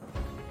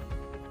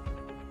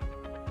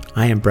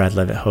I am Brad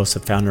Levitt, host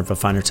and founder of A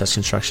Finer Touch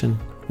Construction.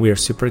 We are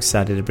super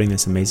excited to bring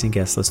this amazing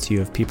guest list to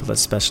you of people that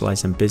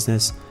specialize in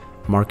business,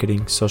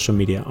 marketing, social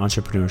media,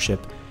 entrepreneurship,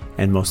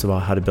 and most of all,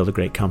 how to build a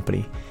great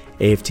company.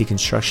 AFT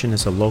Construction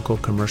is a local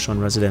commercial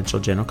and residential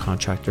general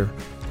contractor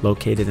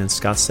located in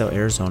Scottsdale,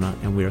 Arizona,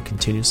 and we are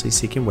continuously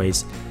seeking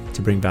ways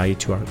to bring value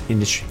to our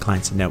industry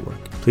clients and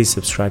network. Please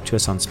subscribe to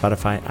us on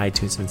Spotify,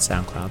 iTunes, and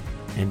SoundCloud.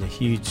 And a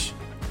huge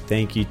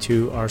thank you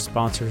to our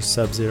sponsor,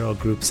 Sub-Zero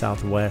Group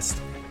Southwest.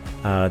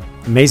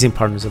 Amazing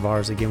partners of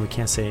ours. Again, we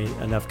can't say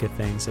enough good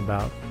things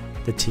about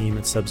the team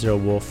at Sub-Zero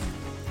Wolf.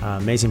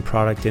 Amazing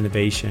product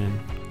innovation,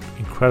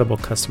 incredible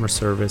customer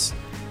service.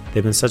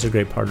 They've been such a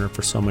great partner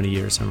for so many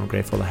years, and we're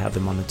grateful to have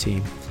them on the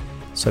team.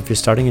 So if you're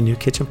starting a new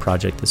kitchen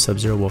project, the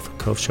Sub-Zero Wolf &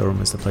 Cove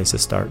showroom is the place to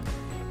start.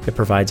 It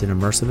provides an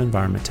immersive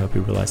environment to help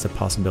you realize the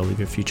possibility of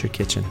your future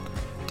kitchen.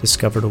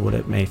 Discover what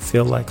it may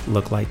feel like,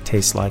 look like,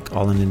 taste like,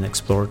 all in an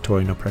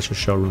exploratory, no-pressure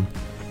showroom.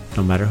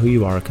 No matter who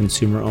you are, a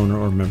consumer, owner,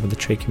 or member of the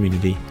trade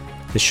community,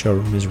 this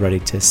showroom is ready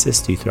to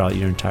assist you throughout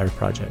your entire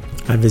project.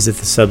 I visit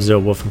the Sub-Zero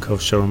Wolf &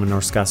 Cove showroom in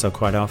North Scottsdale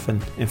quite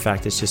often. In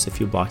fact, it's just a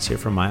few blocks here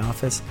from my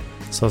office,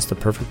 so it's the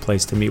perfect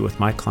place to meet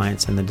with my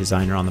clients and the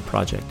designer on the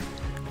project.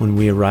 When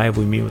we arrive,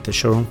 we meet with the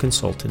showroom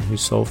consultant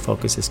whose sole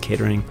focus is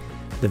catering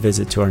the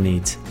visit to our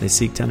needs. They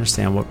seek to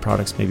understand what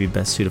products may be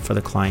best suited for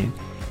the client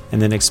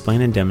and then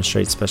explain and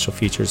demonstrate special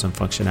features and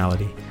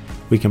functionality.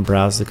 We can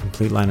browse the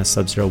complete line of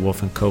Sub-Zero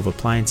Wolf & Cove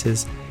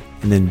appliances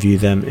and then view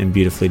them in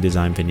beautifully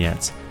designed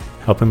vignettes,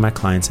 helping my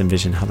clients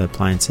envision how the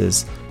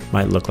appliances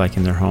might look like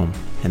in their home.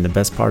 And the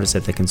best part is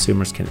that the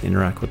consumers can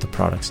interact with the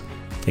products.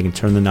 They can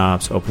turn the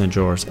knobs, open the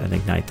drawers, and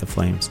ignite the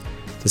flames,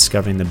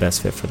 discovering the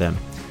best fit for them.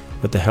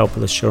 With the help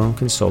of the showroom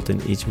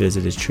consultant, each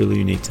visit is truly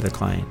unique to the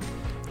client.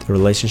 The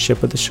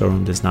relationship with the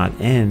showroom does not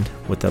end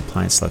with the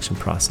appliance selection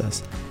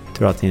process.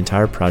 Throughout the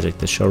entire project,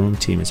 the showroom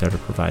team is there to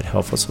provide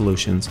helpful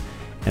solutions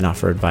and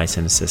offer advice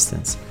and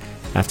assistance.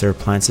 After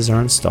appliances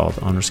are installed,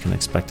 owners can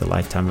expect a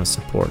lifetime of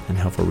support and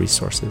helpful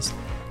resources.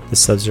 The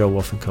Sub-Zero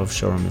Wolf & Cove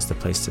showroom is the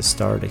place to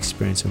start,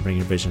 experience, and bring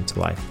your vision to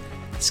life.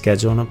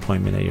 Schedule an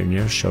appointment at your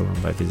nearest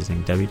showroom by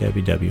visiting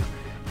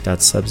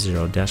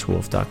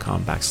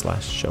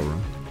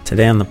www.subzero-wolf.com/showroom.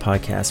 Today on the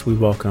podcast, we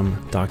welcome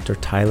Dr.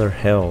 Tyler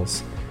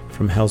Hells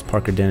from Hells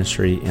Parker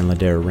Dentistry in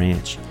Ladera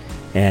Ranch.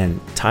 And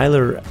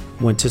Tyler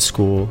went to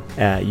school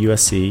at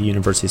USC,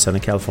 University of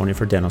Southern California,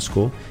 for dental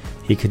school.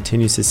 He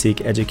continues to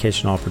seek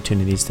educational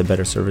opportunities to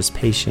better serve his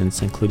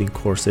patients, including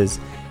courses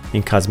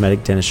in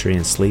cosmetic dentistry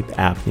and sleep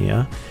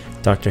apnea.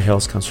 Dr.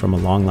 Hells comes from a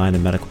long line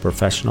of medical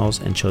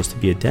professionals and chose to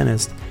be a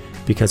dentist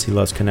because he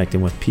loves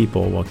connecting with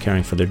people while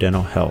caring for their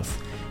dental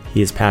health.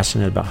 He is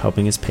passionate about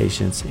helping his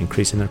patients,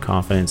 increasing their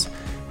confidence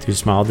through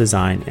smile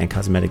design and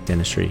cosmetic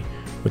dentistry,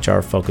 which are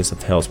a focus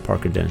of Hells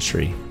Parker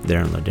Dentistry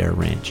there in Ladera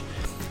Ranch.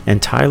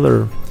 And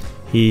Tyler,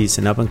 he's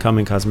an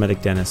up-and-coming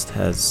cosmetic dentist,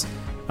 has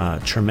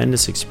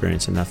tremendous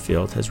experience in that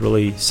field, has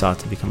really sought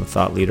to become a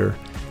thought leader.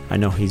 I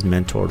know he's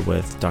mentored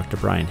with Dr.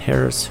 Brian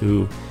Harris,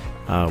 who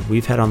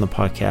we've had on the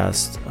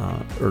podcast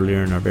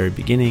earlier in our very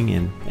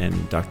beginning,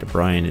 and Dr.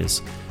 Brian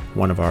is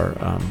one of our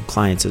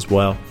clients as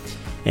well.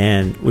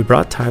 And we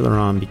brought Tyler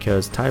on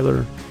because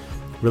Tyler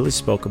really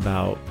spoke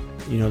about,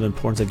 the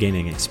importance of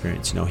gaining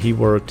experience. He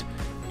worked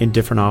in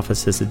different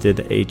offices that did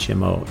the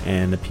HMO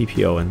and the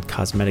PPO and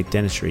cosmetic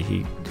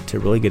dentistry to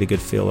really get a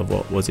good feel of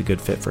what was a good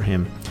fit for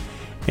him.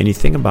 And you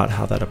think about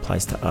how that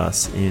applies to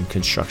us in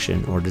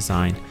construction or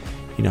design.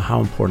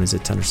 How important is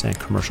it to understand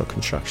commercial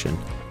construction,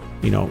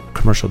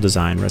 commercial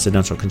design,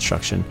 residential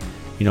construction,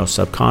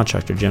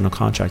 subcontractor, general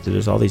contractor.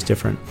 There's all these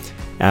different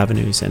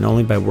avenues, and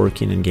only by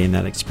working and gaining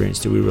that experience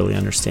do we really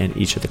understand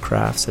each of the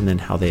crafts and then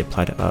how they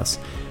apply to us.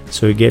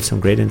 So he gave some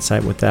great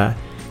insight with that.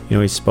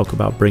 He spoke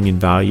about bringing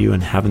value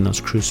and having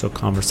those crucial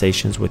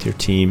conversations with your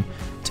team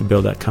to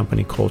build that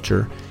company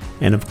culture,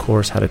 and of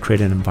course how to create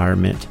an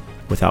environment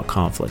without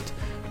conflict,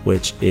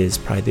 which is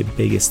probably the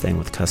biggest thing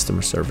with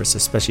customer service,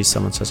 especially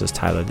someone such as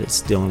Tyler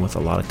that's dealing with a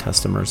lot of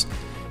customers.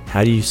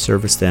 How do you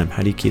service them?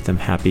 How do you keep them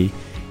happy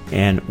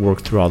and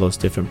work through all those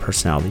different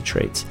personality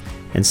traits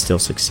and still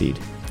succeed?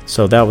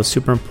 So that was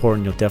super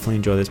important. You'll definitely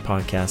enjoy this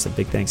podcast. A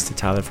big thanks to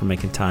Tyler for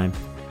making time.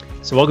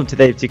 So welcome to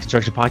the AFT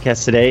Construction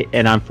Podcast today,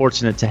 and I'm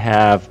fortunate to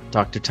have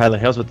Dr. Tyler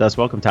Hells with us.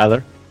 Welcome,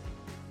 Tyler.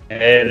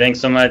 Hey, thanks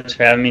so much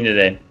for having me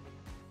today.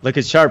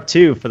 Looking sharp,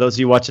 too. For those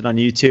of you watching on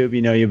YouTube,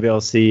 you'll be able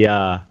to see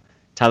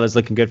Tyler's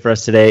looking good for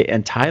us today.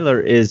 And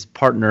Tyler is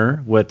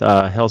partner with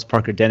Hells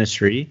Parker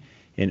Dentistry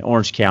in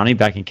Orange County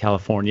back in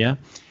California.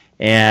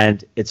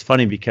 And it's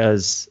funny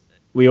because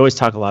we always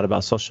talk a lot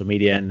about social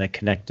media and the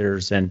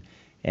connectors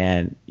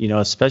and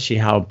especially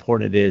how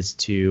important it is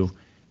to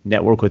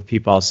network with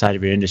people outside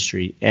of your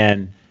industry.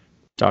 And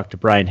Dr.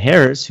 Brian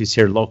Harris, who's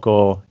here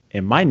local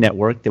in my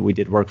network that we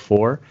did work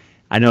for,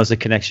 I know is a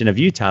connection of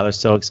you, Tyler.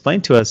 So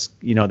explain to us,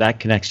 that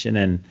connection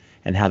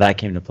and how that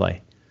came to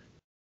play.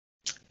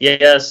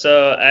 Yeah,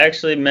 so I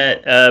actually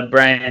met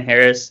Brian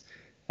Harris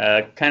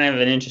kind of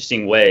an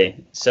interesting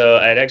way. So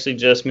I'd actually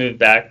just moved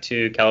back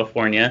to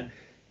California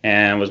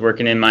and was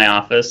working in my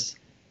office.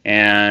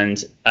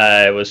 and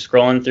I was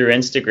scrolling through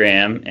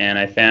Instagram, and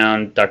I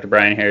found Dr.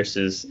 Brian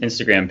Harris's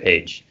Instagram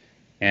page.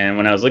 And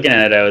when I was looking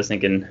at it, I was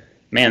thinking,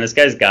 man, this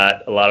guy's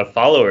got a lot of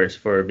followers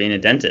for being a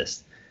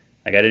dentist.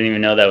 Like, I didn't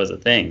even know that was a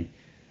thing.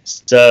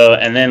 So,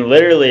 and then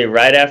literally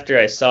right after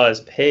I saw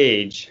his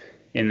page,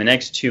 in the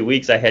next 2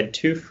 weeks, I had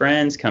 2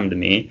 friends come to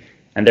me,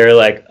 and they were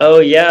like, oh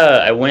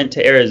yeah, I went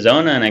to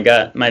Arizona and I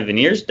got my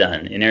veneers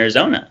done in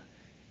Arizona.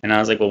 And I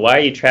was like, well, why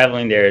are you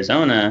traveling to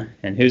Arizona,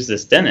 and who's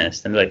this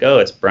dentist? And they're like, oh,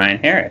 it's Brian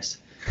Harris.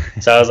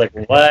 So I was like,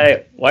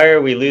 why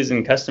are we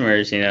losing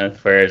customers,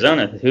 for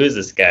Arizona? Who is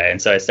this guy?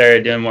 And so I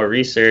started doing more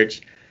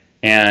research,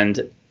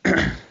 and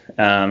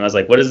I was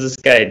like, what is this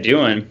guy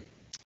doing?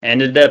 I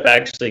ended up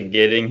actually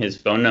getting his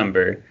phone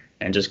number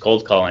and just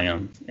cold calling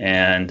him.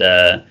 And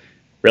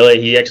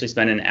really, he actually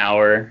spent an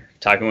hour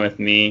talking with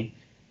me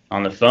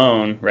on the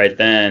phone right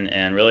then,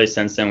 and really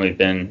since then we've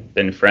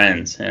been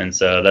friends. And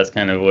so that's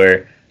kind of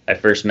where I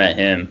first met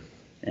him.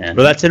 And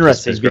well, that's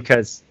interesting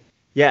because,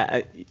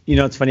 yeah,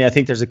 it's funny. I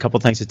think there's a couple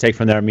things to take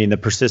from there. I mean, the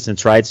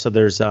persistence, right? So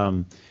there's,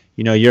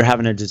 you're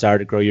having a desire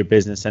to grow your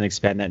business and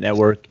expand that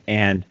network.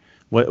 And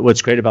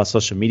what's great about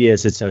social media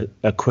is it's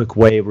a quick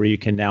way where you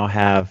can now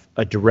have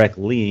a direct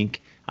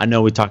link. I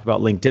know we talk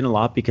about LinkedIn a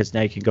lot because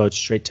now you can go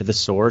straight to the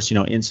source.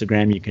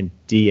 Instagram, you can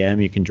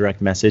DM, you can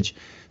direct message.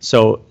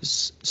 So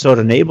it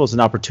enables an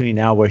opportunity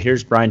now where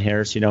here's Brian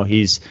Harris.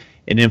 He's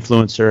an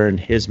influencer in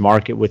his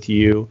market with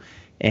you,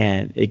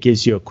 and it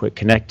gives you a quick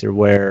connector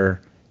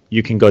where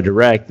you can go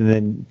direct. And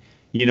then,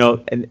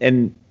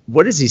 and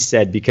what has he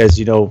said? Because,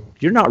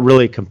 you're not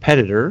really a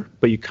competitor,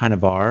 but you kind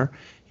of are.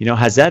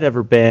 Has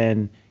there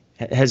been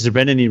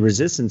any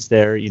resistance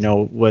there,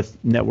 with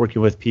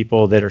networking with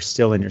people that are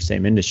still in your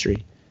same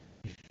industry?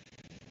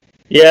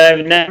 Yeah,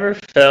 I've never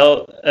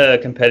felt a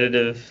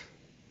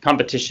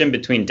competition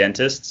between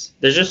dentists.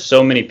 There's just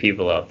so many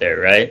people out there,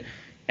 right?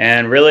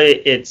 And really,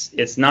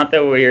 it's not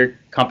that we're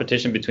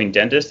competition between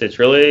dentists. It's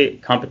really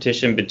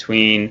competition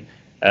between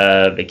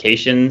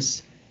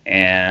vacations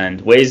and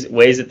ways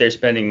that they're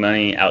spending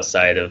money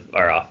outside of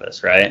our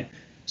office, right?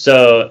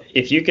 So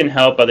if you can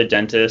help other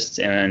dentists,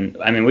 and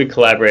I mean, we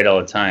collaborate all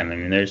the time. I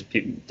mean, there's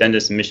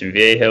dentists in Mission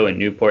Viejo and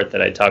Newport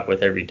that I talk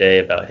with every day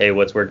about, hey,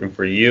 what's working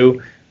for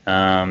you,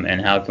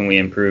 and how can we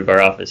improve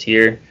our office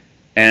here?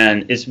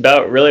 And it's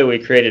about really, we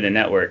created a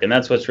network, and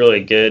that's what's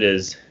really good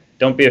is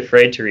don't be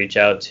afraid to reach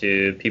out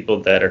to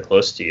people that are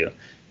close to you,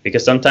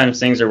 because sometimes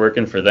things are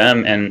working for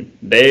them, and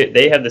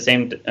they have the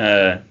same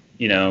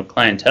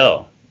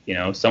clientele.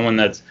 Someone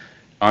that's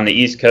on the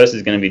East Coast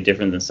is going to be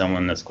different than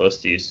someone that's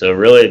close to you. So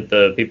really,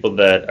 the people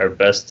that are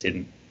best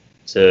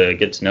to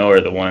get to know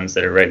are the ones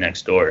that are right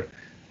next door.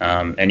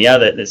 And yeah,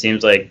 that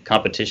seems like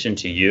competition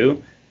to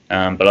you,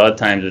 but a lot of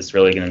times it's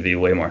really going to be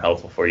way more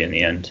helpful for you in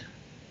the end.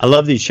 I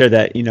love that you share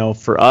that.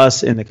 For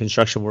us in the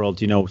construction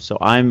world, so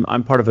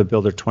I'm part of a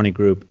Builder 20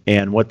 group,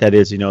 and what that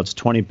is, it's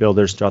 20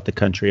 builders throughout the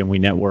country, and we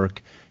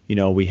network.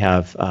 We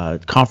have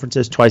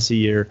conferences twice a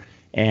year,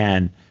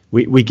 and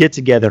we get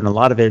together, and a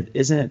lot of it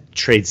isn't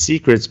trade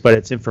secrets, but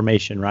it's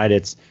information, right?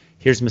 It's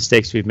here's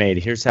mistakes we've made,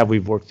 here's how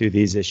we've worked through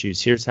these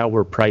issues, here's how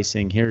we're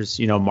pricing, here's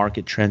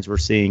market trends we're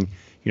seeing,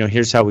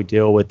 here's how we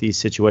deal with these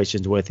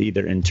situations with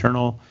either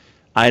internal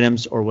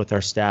items or with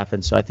our staff.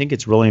 And so I think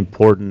it's really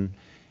important.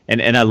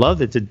 And I love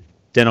that the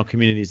dental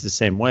community is the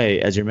same way,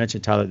 as you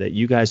mentioned, Tyler, that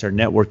you guys are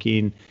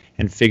networking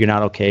and figuring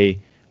out, okay,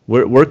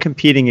 we're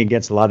competing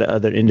against a lot of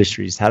other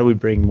industries. How do we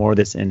bring more of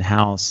this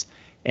in-house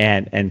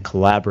and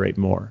collaborate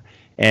more?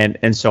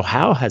 And so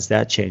how has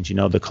that changed?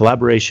 The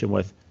collaboration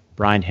with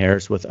Brian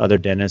Harris, with other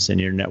dentists in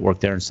your network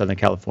there in Southern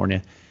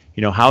California,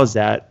 how has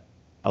that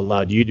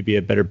allowed you to be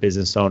a better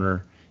business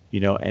owner,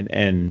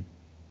 and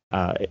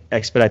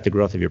expedite the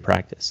growth of your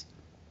practice?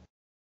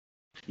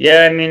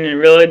 Yeah, I mean, it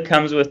really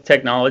comes with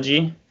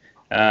technology.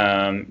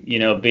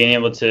 Being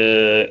able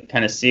to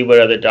kind of see what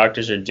other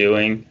doctors are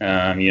doing,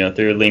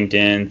 through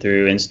LinkedIn,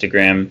 through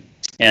Instagram.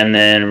 And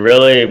then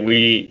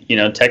really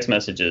text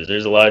messages.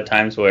 There's a lot of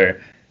times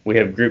where we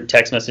have group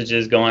text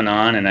messages going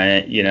on, and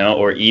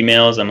or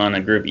emails. I'm on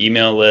a group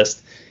email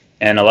list.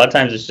 And a lot of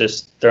times it's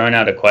just throwing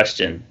out a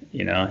question,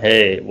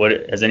 hey,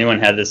 what has anyone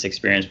had this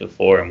experience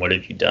before, and what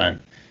have you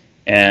done?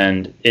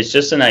 And it's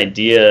just an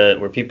idea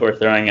where people are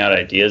throwing out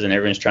ideas, and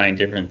everyone's trying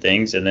different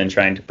things and then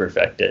trying to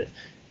perfect it.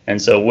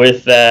 And so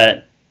with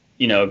that,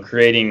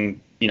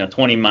 creating,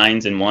 20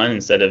 minds in one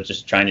instead of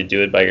just trying to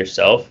do it by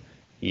yourself,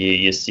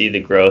 you see the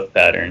growth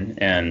pattern,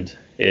 and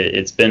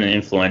it's been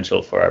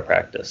influential for our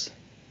practice.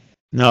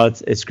 No,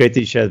 it's great that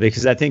you share that,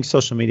 because I think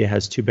social media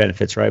has two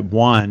benefits, right?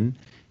 One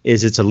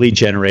is it's a lead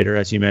generator,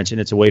 as you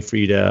mentioned. It's a way for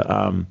you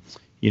to,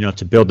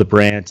 to build the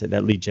brand, to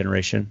that lead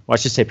generation. Well, I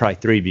should say probably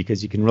three,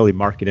 because you can really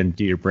market and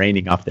do your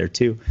branding off there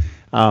too.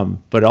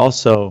 But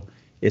also,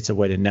 it's a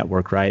way to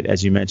network, right?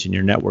 As you mentioned,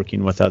 you're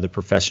networking with other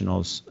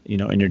professionals,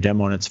 in your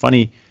demo. And it's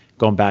funny,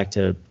 going back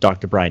to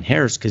Dr. Brian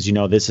Harris, because,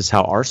 this is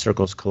how our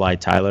circles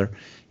collide, Tyler,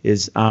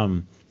 is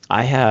there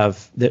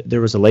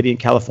was a lady in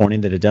California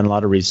that had done a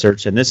lot of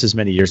research, and this is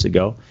many years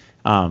ago,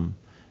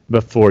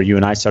 before you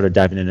and I started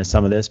diving into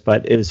some of this,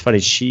 but it was funny.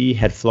 She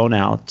had flown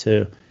out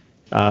to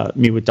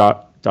meet with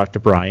Dr.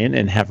 Brian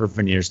and have her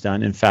veneers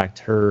done. In fact,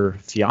 her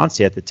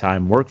fiance at the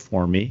time worked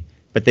for me,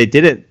 but they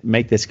didn't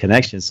make this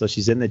connection. So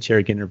she's in the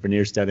chair getting her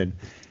veneers done, and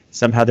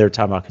somehow they were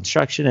talking about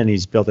construction, and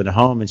he's building a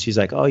home, and she's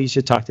like, "Oh, you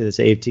should talk to this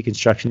AFT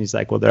Construction." He's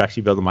like, "Well, they're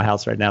actually building my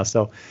house right now."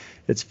 So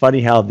it's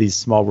funny how these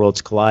small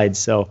worlds collide.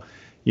 So,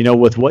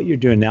 with what you're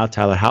doing now,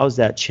 Tyler, how has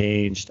that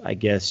changed, I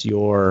guess,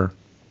 your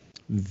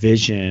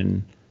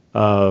vision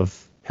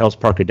of Hales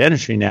Parker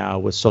Dentistry now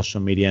with social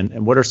media,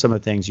 and what are some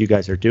of the things you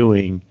guys are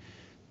doing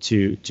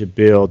to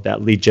build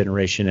that lead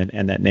generation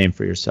and that name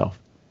for yourself?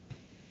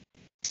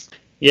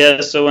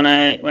 Yeah, so when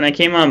I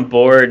came on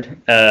board,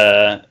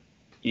 my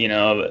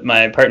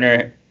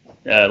partner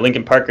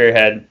Lincoln Parker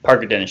had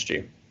Parker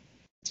Dentistry,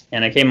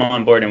 and I came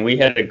on board, and we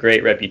had a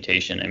great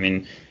reputation. I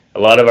mean, a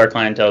lot of our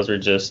clientels were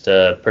just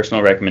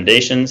personal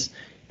recommendations,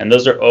 and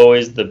those are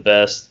always the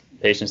best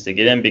patients to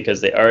get in because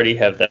they already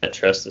have that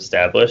trust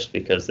established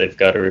because they've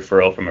got a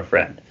referral from a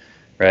friend,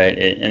 right?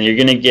 And you're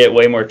going to get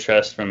way more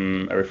trust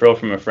from a referral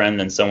from a friend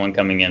than someone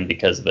coming in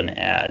because of an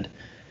ad.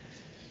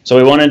 So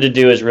what we wanted to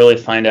do is really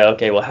find out,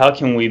 okay, well, how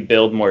can we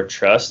build more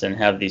trust and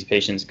have these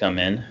patients come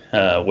in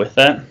with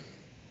that?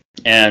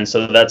 And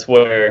so that's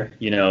where,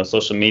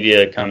 social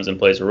media comes and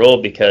plays a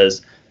role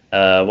because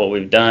what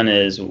we've done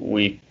is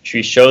we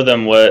show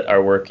them what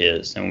our work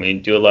is, and we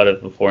do a lot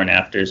of before and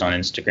afters on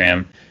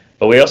Instagram.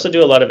 But we also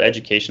do a lot of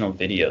educational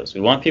videos.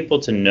 We want people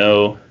to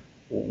know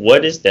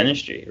what is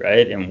dentistry,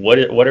 right? And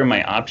what are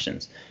my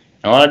options?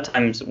 And a lot of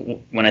times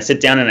when I sit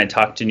down and I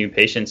talk to new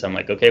patients, I'm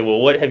like, okay, well,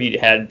 what have you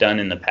had done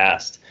in the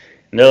past?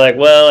 And they're like,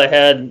 well, I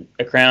had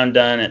a crown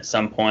done at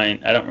some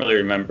point. I don't really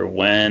remember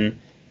when,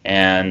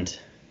 and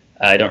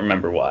I don't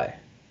remember why.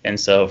 And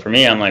so for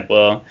me, I'm like,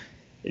 well,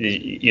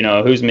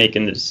 who's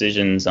making the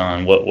decisions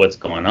on what's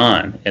going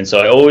on? And so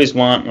I always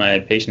want my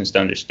patients to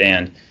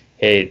understand,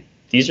 hey,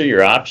 these are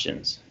your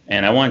options.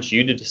 And I want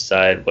you to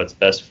decide what's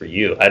best for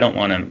you. I don't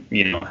want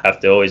to, have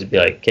to always be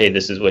like, okay,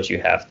 this is what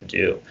you have to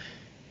do.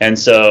 And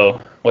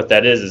so what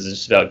that is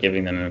just about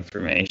giving them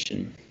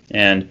information.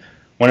 And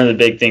one of the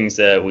big things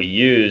that we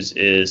use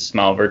is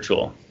Smile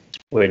Virtual,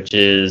 which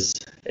is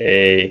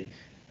a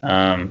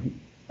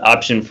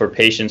option for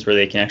patients where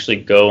they can actually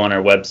go on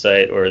our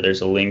website, or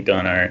there's a link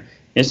on our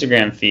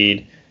Instagram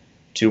feed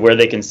to where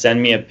they can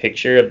send me a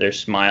picture of their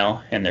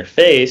smile and their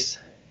face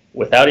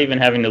without even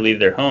having to leave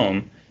their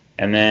home.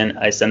 And then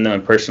I send them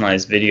a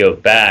personalized video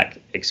back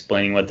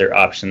explaining what their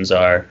options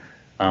are,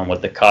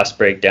 what the cost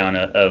breakdown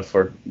of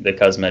for the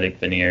cosmetic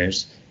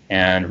veneers,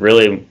 and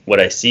really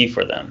what I see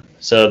for them.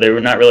 So they're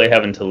not really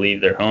having to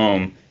leave their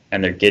home,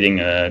 and they're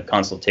getting a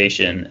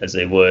consultation as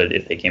they would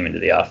if they came into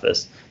the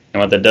office. And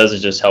what that does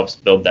is just helps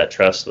build that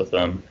trust with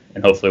them.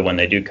 And hopefully when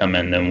they do come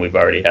in, then we've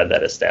already had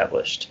that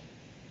established.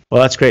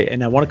 Well, that's great.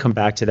 And I want to come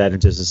back to that in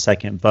just a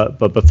second. But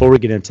before we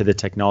get into the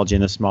technology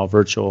and the Smile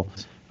Virtual,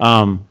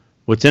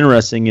 what's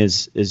interesting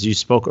is you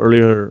spoke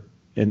earlier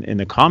in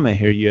the comment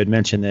here, you had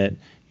mentioned that,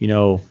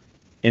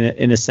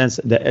 in a sense,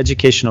 the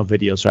educational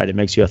videos, right, it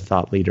makes you a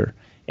thought leader.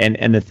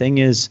 And the thing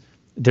is,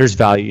 there's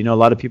value. A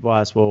lot of people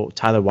ask, well,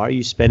 Tyler, why are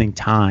you spending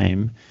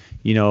time,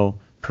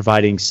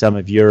 providing some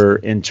of your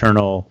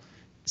internal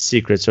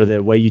secrets or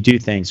the way you do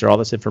things or all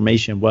this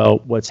information? Well,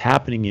 what's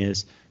happening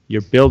is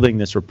you're building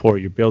this rapport.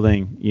 You're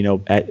building,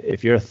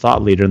 if you're a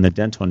thought leader in the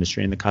dental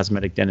industry, in the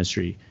cosmetic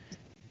dentistry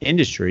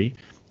industry,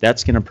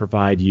 that's going to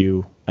provide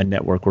you a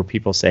network where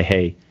people say,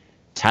 hey,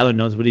 Tyler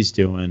knows what he's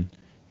doing.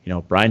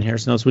 Brian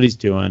Harris knows what he's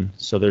doing.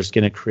 So there's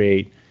going to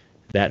create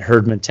that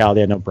herd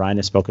mentality. I know Brian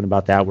has spoken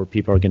about that, where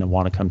people are going to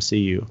want to come see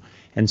you.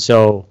 And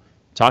so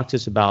talk to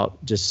us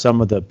about just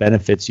some of the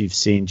benefits you've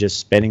seen just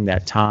spending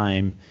that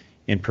time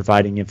in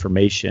providing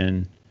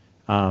information,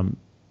 and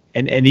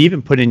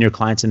even putting your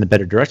clients in the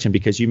better direction,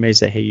 because you may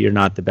say, hey, you're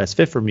not the best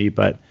fit for me,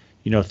 but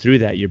through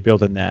that you're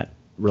building that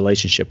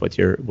relationship with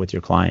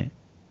your client.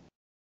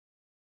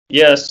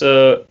 Yeah,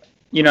 so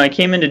I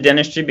came into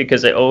dentistry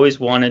because I always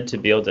wanted to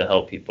be able to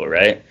help people,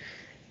 right?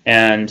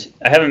 And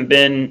I haven't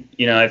been,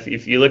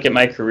 if you look at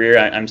my career,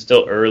 I'm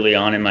still early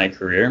on in my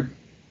career.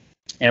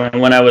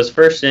 And when I was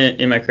first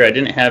in my career, I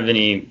didn't have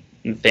any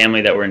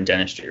family that were in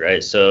dentistry,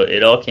 right? So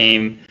it all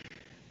came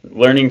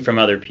learning from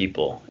other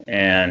people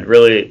and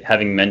really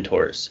having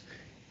mentors.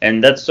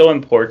 And that's so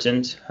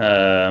important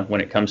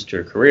when it comes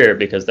to a career,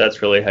 because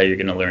that's really how you're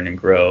going to learn and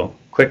grow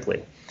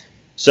quickly.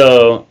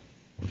 So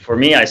for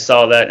me, I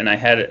saw that, and I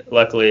had,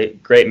 luckily,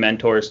 great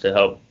mentors to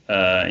help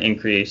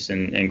increase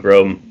and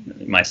grow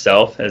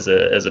myself as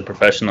a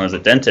professional, as a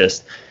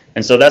dentist.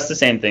 And so that's the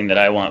same thing that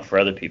I want for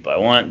other people. I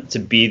want to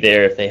be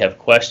there if they have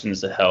questions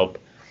to help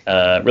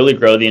really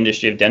grow the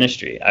industry of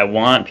dentistry. I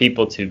want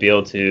people to be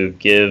able to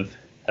give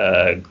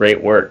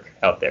great work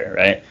out there,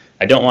 right?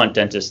 I don't want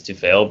dentists to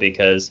fail,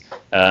 because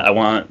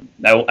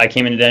I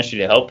came into dentistry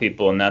to help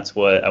people, and that's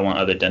what I want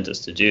other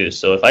dentists to do.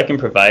 So if I can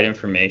provide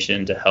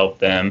information to help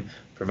them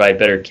provide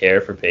better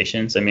care for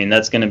patients, I mean,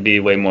 that's going to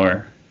be way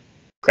more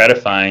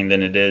gratifying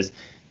than it is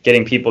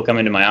getting people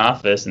coming to my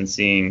office and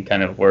seeing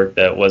kind of work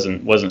that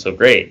wasn't so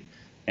great.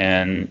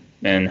 and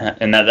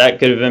that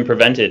could have been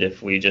prevented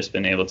if we just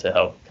been able to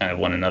help kind of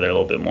one another a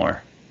little bit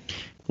more.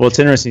 Well, it's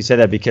interesting you said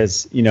that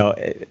because,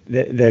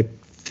 the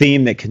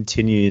theme that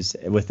continues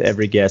with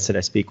every guest that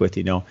I speak with,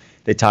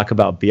 they talk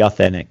about be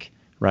authentic,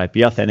 right?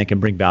 Be authentic and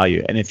bring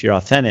value. And if you're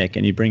authentic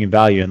and you bring in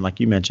value, and like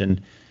you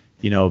mentioned,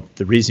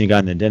 the reason you got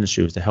in the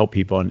dentistry was to help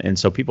people. And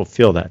so people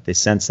feel that, they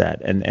sense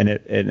that, and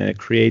it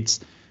creates,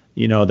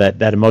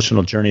 that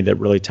emotional journey that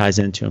really ties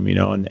into them,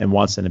 and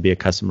wants them to be a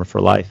customer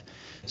for life.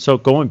 So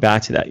going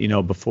back to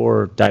that,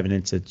 before diving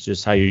into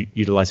just how you're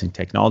utilizing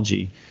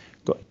technology,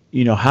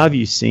 how have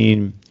you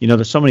seen,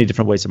 there's so many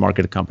different ways to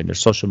market a company. There's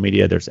social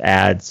media, there's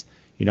ads.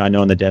 I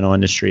know in the dental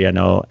industry, I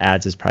know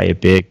ads is probably a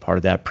big part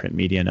of that, print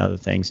media and other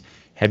things.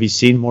 Have you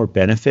seen more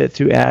benefit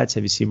through ads?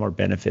 Have you seen more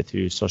benefit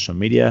through social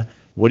media?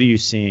 What are you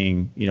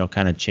seeing,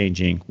 kind of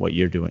changing what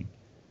you're doing?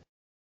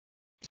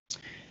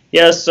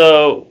 Yeah,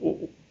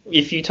 so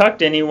if you talk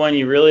to anyone,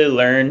 you really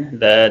learn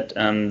that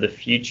the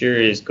future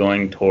is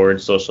going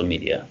towards social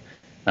media.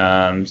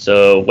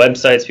 So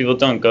websites, people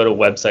don't go to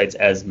websites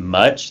as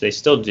much. They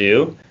still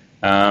do,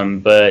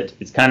 but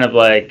it's kind of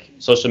like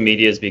social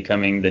media is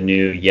becoming the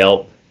new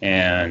Yelp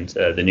and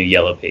the new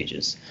Yellow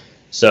Pages.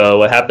 So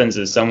what happens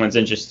is someone's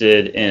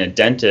interested in a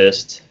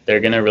dentist, they're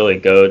going to really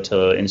go to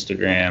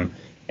Instagram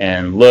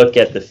and look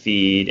at the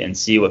feed and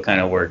see what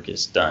kind of work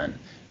is done.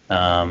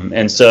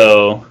 And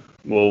so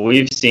what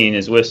we've seen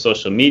is with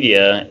social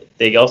media,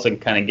 they also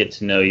kind of get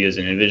to know you as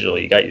an individual.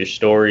 You got your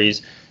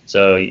stories,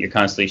 so you're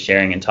constantly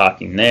sharing and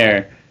talking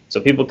there. So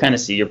people kind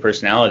of see your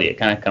personality. It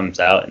kind of comes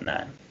out in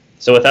that.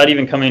 So without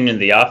even coming into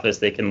the office,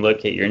 they can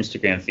look at your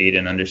Instagram feed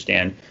and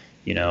understand,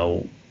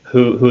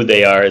 who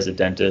they are as a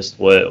dentist,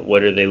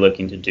 what are they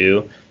looking to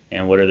do,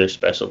 and what are their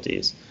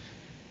specialties.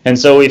 And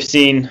so we've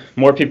seen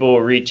more people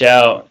will reach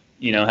out,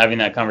 having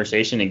that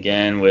conversation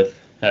again with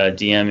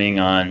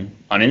DMing on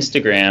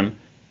Instagram,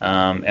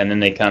 and then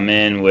they come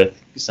in with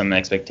some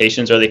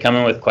expectations, or they come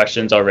in with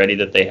questions already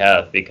that they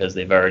have because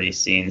they've already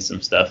seen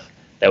some stuff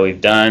that we've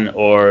done,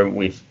 or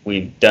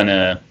we've done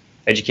a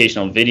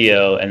educational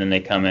video, and then they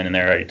come in and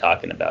they're already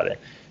talking about it.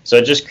 So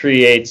it just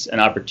creates an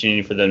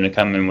opportunity for them to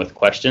come in with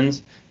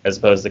questions, as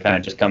opposed to kind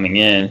of just coming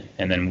in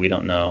and then we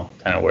don't know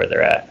kind of where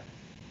they're at.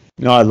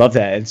 No, I love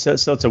that. And so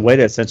it's a way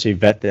to essentially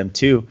vet them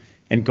too.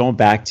 And going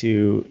back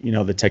to,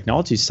 the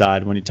technology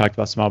side, when you talked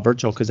about Smile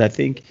Virtual, because I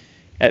think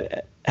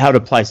how it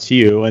applies to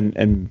you,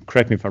 and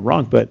correct me if I'm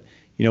wrong, but,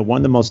 one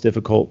of the most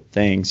difficult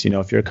things,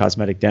 if you're a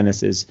cosmetic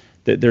dentist, is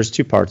that there's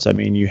two parts. I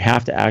mean, you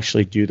have to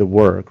actually do the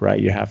work, right?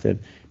 You have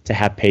to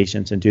have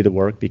patience and do the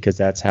work, because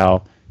that's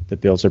how the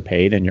bills are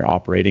paid and you're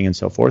operating and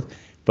so forth.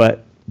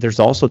 But there's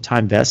also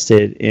time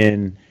vested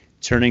in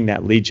turning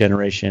that lead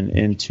generation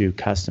into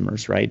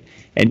customers, right?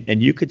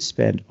 And you could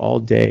spend all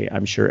day,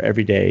 I'm sure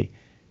every day,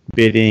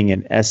 bidding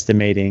and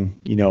estimating,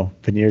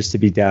 veneers to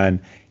be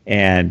done,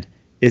 and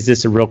is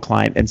this a real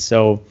client? And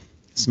so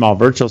Smile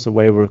Virtual is a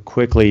way where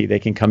quickly they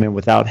can come in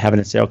without having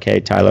to say, okay,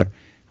 Tyler,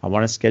 I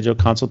want to schedule a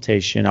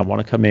consultation. I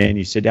want to come in.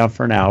 You sit down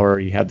for an hour.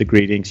 You have the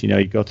greetings.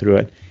 You go through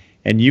it.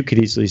 And you could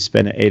easily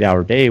spend an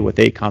 8-hour day with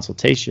 8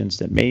 consultations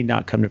that may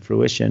not come to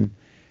fruition.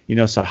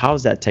 So how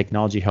has that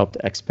technology helped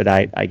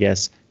expedite, I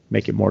guess,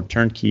 make it more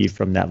turnkey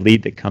from that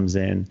lead that comes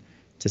in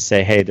to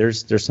say, hey,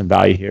 there's some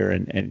value here,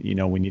 and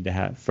we need to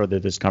have further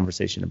this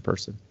conversation in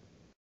person?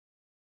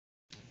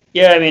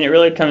 Yeah, I mean, it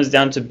really comes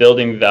down to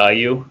building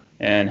value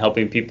and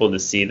helping people to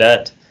see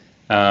that.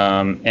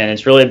 And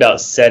it's really about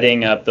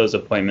setting up those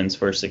appointments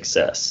for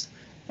success.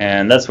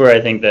 And that's where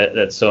I think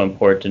that's so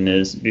important,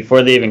 is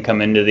before they even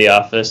come into the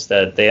office,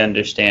 that they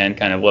understand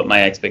kind of what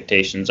my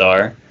expectations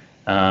are.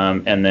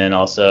 And then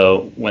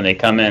also when they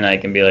come in, I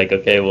can be like,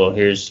 okay, well,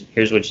 here's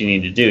what you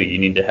need to do. You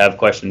need to have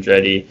questions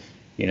ready.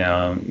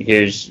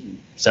 Here's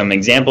some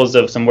examples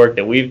of some work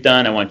that we've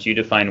done. I want you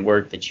to find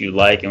work that you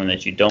like, and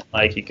that you don't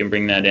like, you can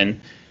bring that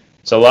in.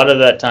 So a lot of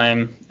that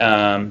time,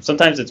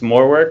 sometimes it's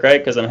more work, right?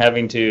 Because I'm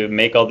having to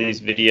make all these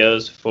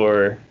videos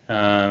for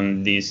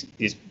these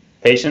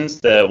patients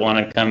that want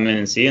to come in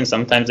and see, and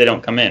sometimes they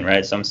don't come in,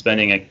 right? So I'm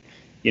spending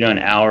an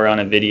hour on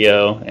a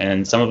video,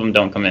 and some of them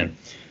don't come in.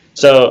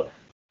 So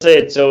I'd say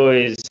it's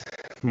always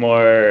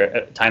more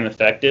time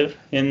effective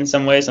in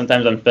some ways.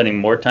 Sometimes I'm spending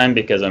more time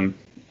because I'm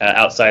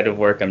outside of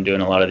work. I'm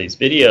doing a lot of these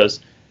videos,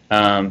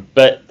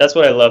 but that's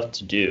what I love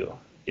to do.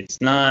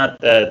 It's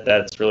not that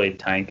that's really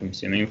time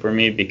consuming for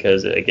me,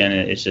 because again,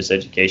 it's just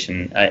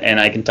education, and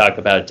I can talk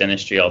about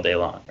dentistry all day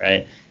long,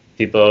 right?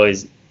 People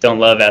always don't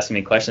love asking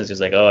me questions. It's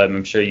like, oh,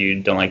 I'm sure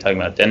you don't like talking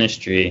about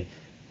dentistry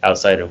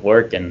outside of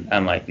work. And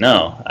I'm like,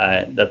 no,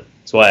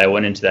 that's why I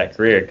went into that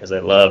career, because I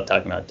love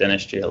talking about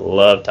dentistry. I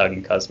love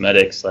talking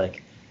cosmetics.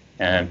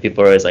 And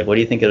people are always like, what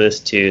do you think of this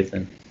tooth?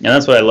 And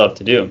that's what I love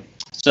to do.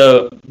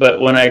 So, but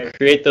when I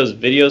create those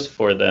videos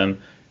for them,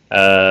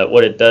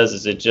 what it does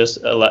is it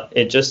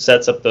just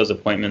sets up those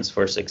appointments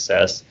for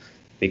success,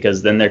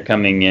 because then they're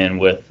coming in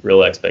with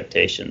real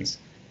expectations.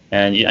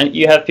 And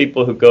you have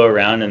people who go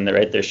around and they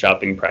write their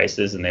shopping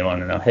prices, and they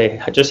want to know,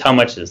 hey, just how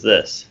much is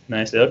this? And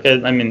I say,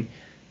 okay, I mean,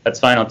 that's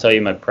fine. I'll tell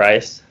you my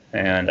price,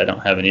 and I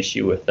don't have an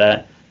issue with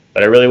that.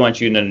 but I really want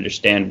you to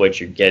understand what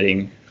you're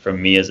getting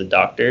from me as a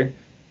doctor,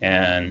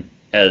 and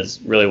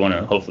as really one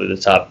of hopefully the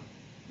top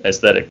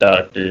aesthetic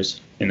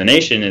doctors in the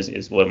nation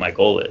is what my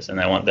goal is. And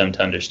I want them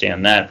to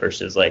understand that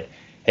versus like,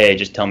 hey,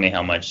 just tell me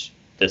how much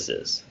this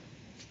is.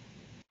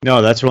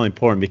 No, that's really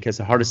important, because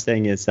the hardest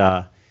thing is,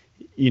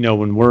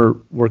 when we're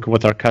working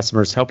with our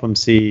customers, help them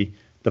see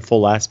the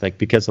full aspect,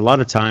 because a lot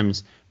of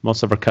times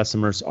most of our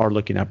customers are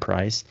looking at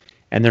price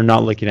and they're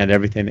not looking at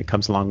everything that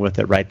comes along with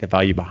it, right? The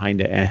value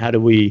behind it. And how do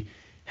we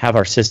have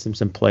our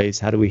systems in place?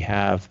 How do we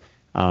have,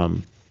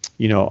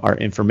 our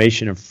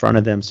information in front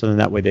of them, so then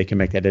that way they can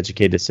make that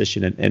educated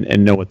decision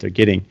and know what they're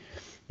getting.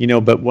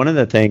 But one of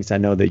the things I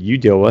know that you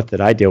deal with,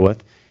 that I deal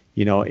with,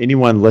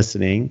 anyone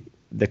listening,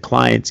 the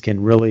clients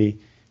can really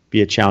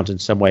be a challenge in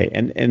some way.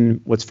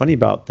 And what's funny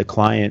about the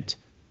client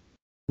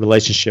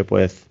relationship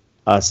with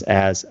us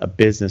as a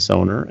business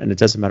owner, and it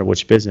doesn't matter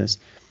which business,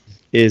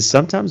 is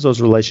sometimes those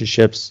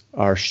relationships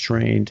are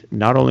strained,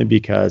 not only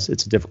because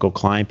it's a difficult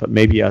client, but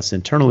maybe us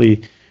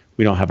internally,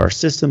 we don't have our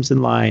systems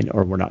in line,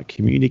 or we're not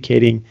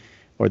communicating,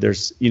 or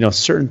there's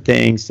certain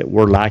things that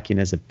we're lacking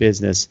as a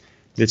business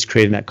that's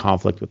creating that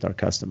conflict with our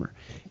customer.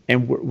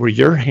 And where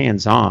you're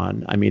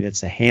hands-on,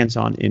 it's a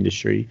hands-on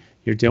industry.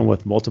 You're dealing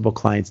with multiple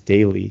clients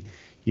daily.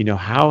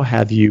 How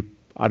have you,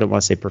 I don't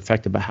want to say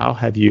perfected, but how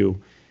have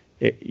you,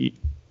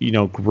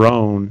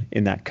 grown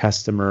in that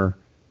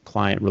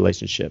customer-client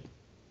relationship?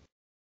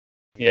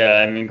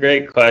 Yeah,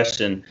 great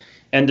question.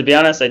 And to be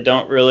honest, I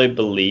don't really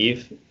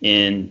believe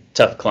in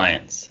tough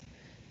clients,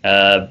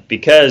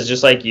 because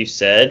just like you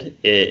said,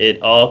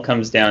 it all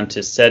comes down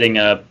to setting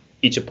up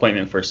each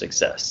appointment for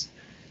success.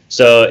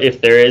 So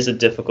if there is a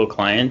difficult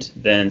client,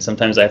 then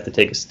sometimes I have to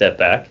take a step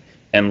back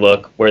and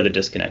look where the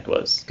disconnect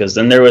was, because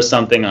then there was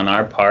something on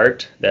our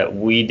part that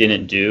we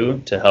didn't do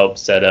to help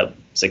set up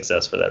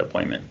success for that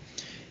appointment.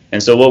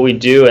 And so what we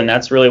do, and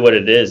that's really what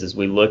it is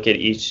we look at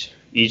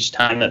each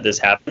time that this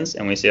happens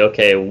and we say,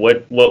 okay,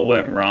 what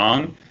went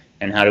wrong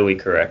and how do we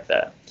correct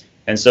that?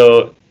 And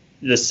so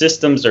the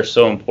systems are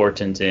so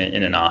important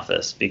in an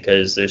office,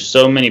 because there's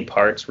so many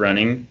parts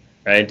running,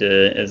 right?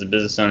 As a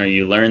business owner,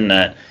 you learn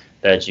that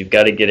you've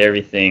got to get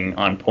everything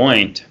on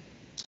point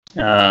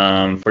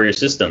for your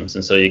systems.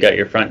 And so you got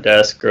your front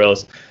desk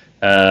girls,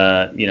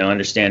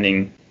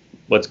 understanding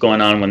what's going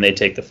on when they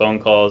take the phone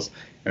calls,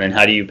 and then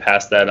how do you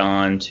pass that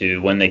on to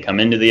when they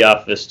come into the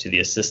office to the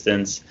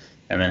assistants,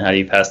 and then how do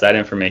you pass that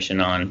information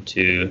on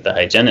to the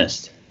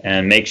hygienist,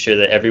 and make sure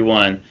that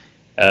everyone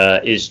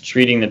is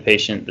treating the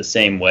patient the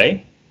same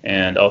way,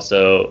 and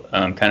also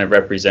kind of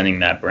representing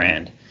that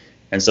brand.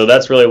 And so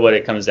that's really what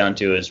it comes down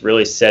to, is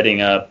really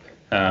setting up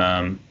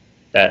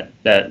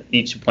that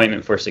each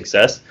appointment for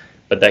success,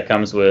 but that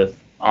comes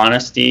with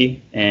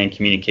honesty and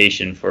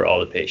communication for all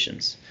the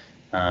patients.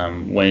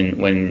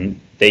 When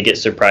they get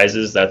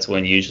surprises, that's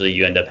when usually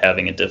you end up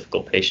having a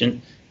difficult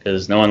patient,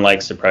 because no one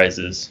likes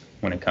surprises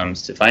when it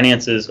comes to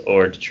finances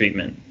or to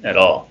treatment at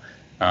all.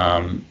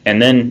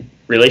 And then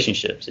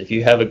relationships. If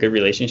you have a good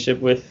relationship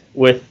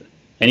with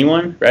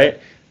anyone, right?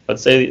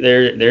 Let's say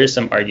there is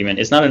some argument.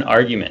 It's not an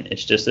argument.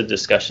 It's just a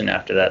discussion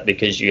after that,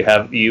 because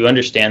you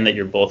understand that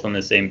you're both on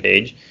the same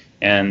page,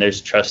 and there's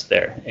trust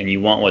there, and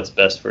you want what's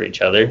best for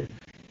each other.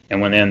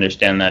 And when they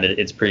understand that,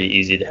 it's pretty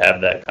easy to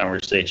have that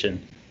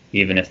conversation,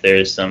 even if there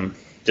is some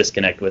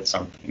disconnect with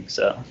something.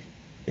 So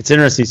it's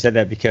interesting you said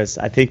that, because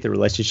I think the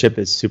relationship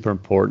is super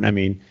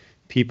important.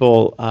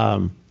 People,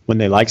 when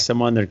they like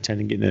someone, they're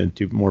tending to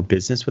do more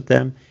business with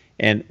them.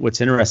 And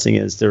what's interesting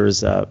is there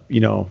was,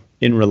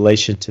 in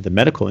relation to the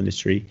medical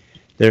industry,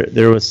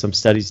 there was some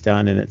studies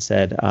done, and it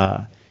said,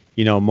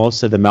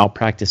 most of the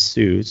malpractice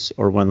suits,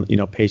 or when,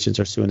 patients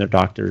are suing their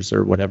doctors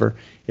or whatever,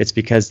 it's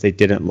because they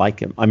didn't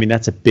like them.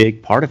 That's a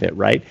big part of it,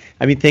 right?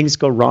 Things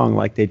go wrong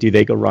like they do.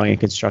 They go wrong in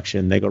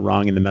construction. They go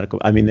wrong in the medical.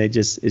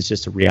 It's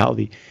just a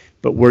reality.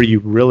 But where you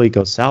really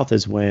go south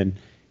is when,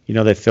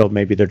 they feel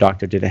maybe their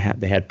doctor they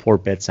had poor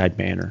bedside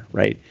manner,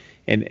 right?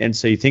 And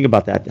so you think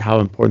about that, how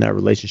important that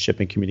relationship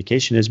and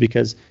communication is,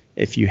 because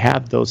if you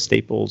have those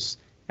staples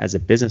as a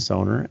business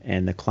owner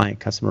and the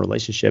client-customer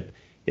relationship,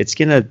 it's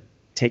going to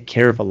take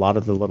care of a lot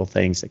of the little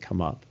things that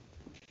come up.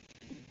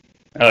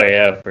 Oh,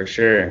 yeah, for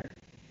sure.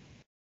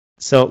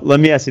 So let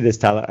me ask you this,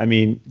 Tyler.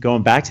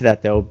 Going back to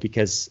that, though,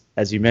 because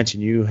as you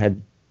mentioned, you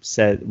had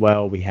said,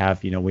 well, we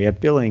have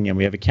billing, and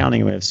we have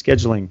accounting, and we have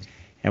scheduling,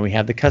 and we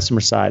have the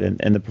customer side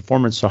and the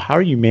performance. So how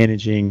are you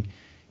managing,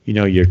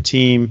 your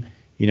team,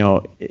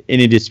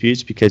 any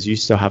disputes, because you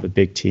still have a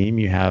big team.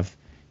 You have,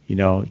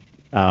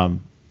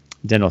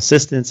 dental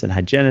assistants and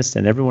hygienists,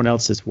 and everyone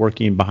else is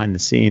working behind the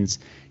scenes.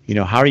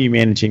 How are you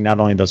managing not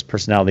only those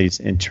personalities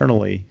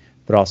internally,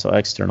 but also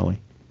externally?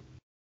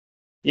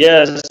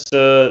 Yeah,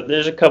 so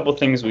there's a couple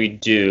things we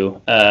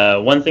do.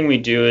 One thing we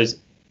do is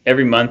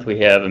every month we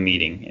have a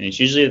meeting, and it's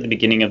usually at the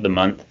beginning of the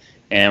month,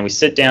 and we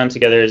sit down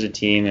together as a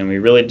team, and we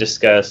really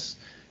discuss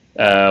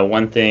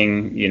one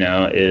thing,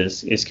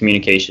 is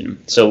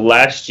communication. So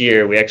last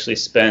year, we actually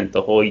spent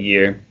the whole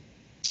year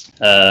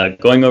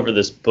going over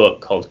this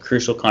book called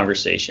Crucial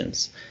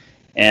Conversations.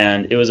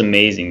 And it was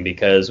amazing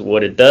because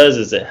what it does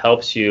is it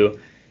helps you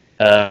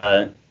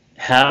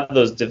have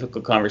those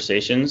difficult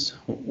conversations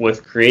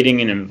with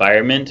creating an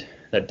environment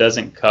that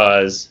doesn't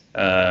cause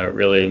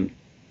really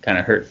kind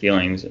of hurt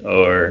feelings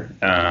or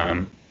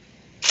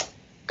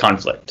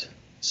conflict.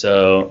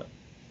 So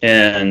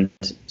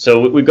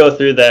we go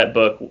through that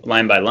book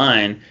line by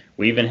line.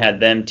 We even had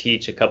them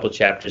teach a couple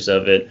chapters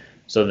of it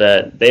so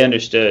that they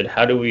understood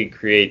how do we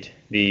create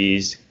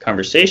these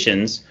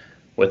conversations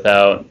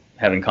without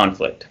having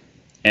conflict.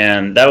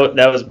 And that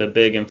was a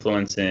big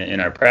influence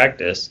in our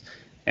practice.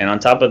 And on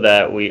top of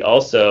that, we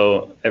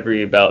also,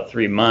 every about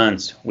 3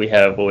 months, we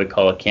have what we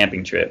call a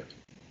camping trip.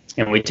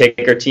 And we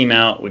take our team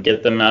out, we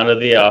get them out of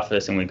the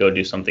office, and we go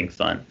do something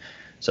fun.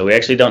 So we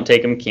actually don't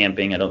take them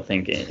camping. I don't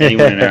think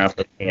anyone in our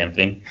office is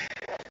camping.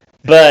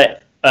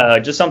 But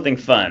just something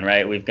fun,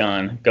 right? We've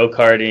gone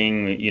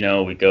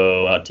go-karting, we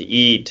go out to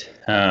eat.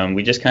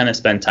 We just kind of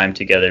spend time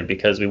together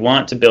because we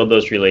want to build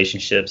those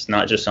relationships,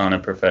 not just on a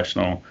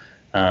professional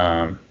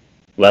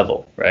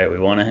level, right? We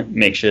want to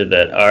make sure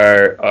that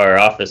our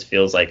office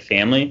feels like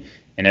family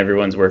and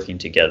everyone's working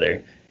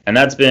together. And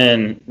that's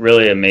been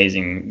really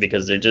amazing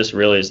because there just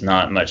really is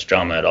not much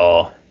drama at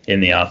all in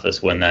the office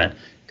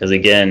because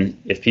again,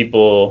 if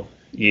people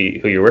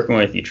who you're working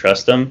with, you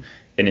trust them,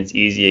 then it's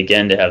easy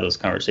again to have those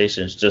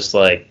conversations just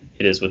like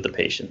it is with the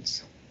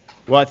patients.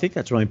 Well, I think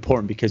that's really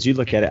important because you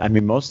look at it, I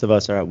mean, most of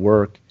us are at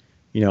work,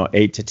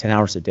 8 to 10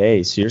 hours a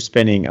day. So you're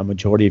spending a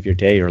majority of your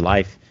day or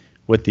life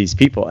with these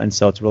people. And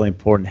so it's really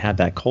important to have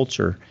that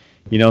culture,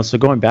 so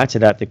going back to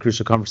that, the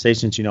crucial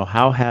conversations,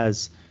 how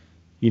has,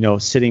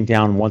 sitting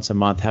down once a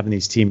month, having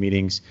these team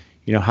meetings,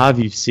 how have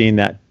you seen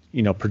that,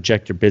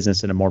 project your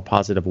business in a more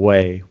positive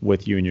way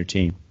with you and your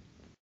team?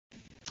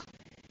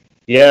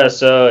 Yeah,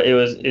 so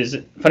it's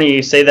funny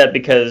you say that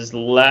because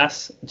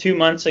 2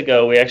 months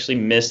ago, we actually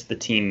missed the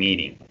team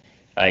meeting.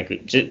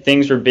 Like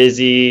things were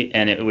busy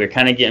and we were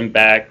kind of getting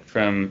back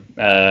from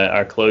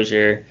our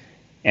closure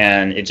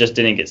and it just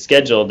didn't get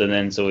scheduled. And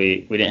then so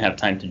we didn't have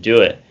time to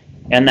do it.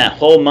 And that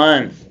whole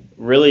month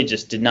really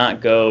just did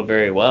not go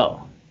very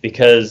well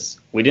because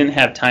we didn't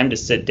have time to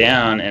sit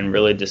down and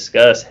really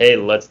discuss, hey,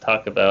 let's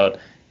talk about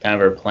kind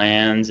of our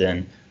plans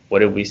and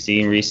what have we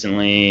seen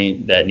recently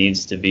that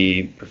needs to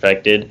be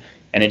perfected.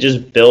 And it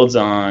just builds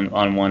on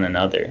one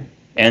another.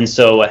 And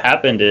so what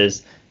happened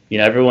is,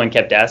 everyone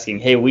kept asking,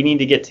 hey, we need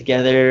to get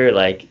together.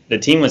 Like the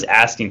team was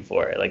asking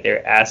for it. Like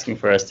they're asking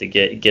for us to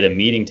get a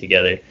meeting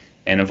together.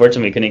 And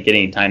unfortunately, we couldn't get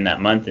any time that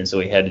month. And so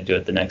we had to do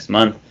it the next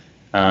month.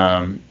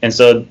 And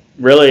so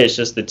really, it's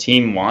just the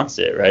team wants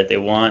it, right? They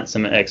want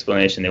some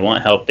explanation. They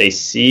want help. They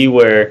see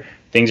where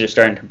things are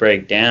starting to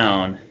break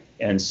down.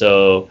 And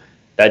so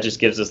that just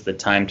gives us the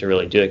time to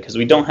really do it because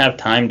we don't have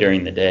time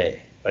during the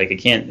day. Like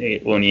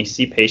when you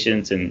see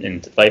patients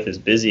and life is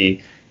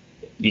busy,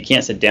 you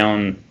can't sit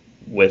down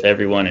with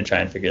everyone and try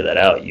and figure that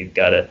out. You've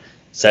got to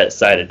set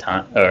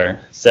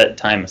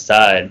time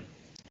aside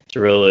to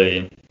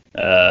really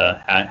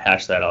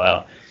hash that all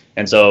out.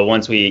 And so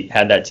once we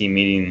had that team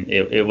meeting,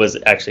 it was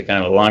actually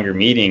kind of a longer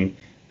meeting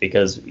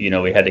because,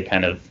 we had to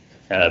kind of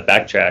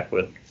backtrack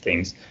with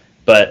things.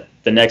 But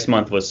the next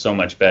month was so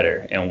much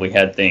better, and we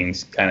had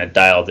things kind of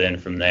dialed in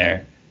from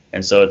there.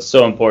 And so it's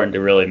so important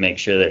to really make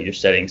sure that you're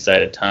setting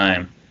aside a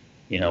time,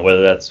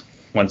 whether that's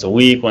once a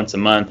week, once a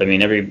month. I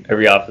mean,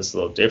 every office is a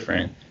little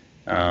different,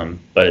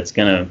 but it's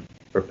going to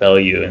propel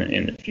you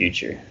in the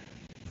future.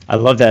 I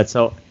love that.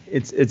 So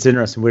it's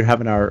interesting. We're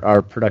having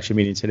our production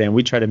meeting today, and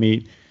we try to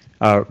meet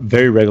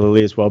very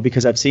regularly as well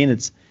because I've seen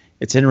it's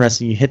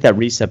interesting. You hit that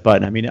reset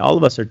button. I mean, all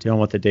of us are dealing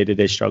with the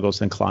day-to-day struggles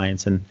and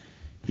clients and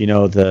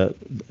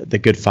the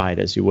good fight,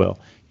 as you will.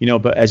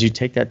 But as you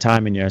take that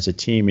time and you're as a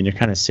team and you're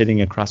kind of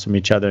sitting across from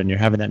each other and you're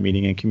having that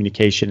meeting and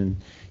communication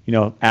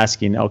and,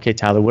 asking, okay,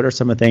 Tyler, what are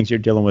some of the things you're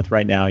dealing with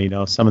right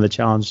now? Some of the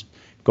challenge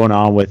going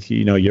on with,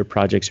 your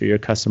projects or your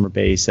customer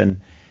base. And,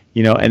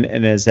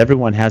 and as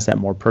everyone has that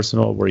more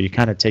personal where you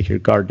kind of take your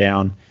guard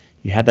down,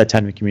 you have that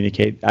time to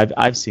communicate.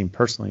 I've seen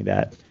personally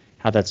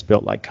how that's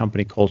built like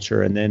company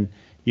culture. And then,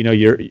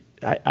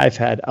 I've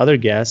had other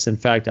guests. In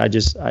fact,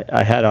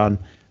 I had on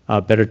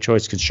Better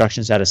Choice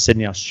Constructions out of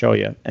Sydney,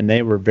 Australia, and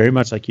they were very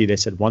much like you. They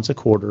said once a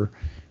quarter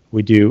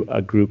we do a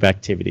group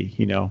activity.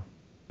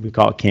 We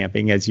call it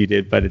camping as you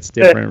did, but it's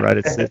different, right?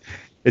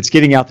 It's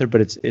getting out there, but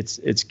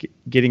it's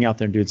getting out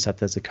there and doing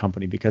stuff as a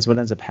company because what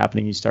ends up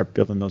happening, you start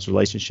building those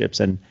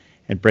relationships and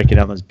breaking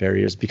down those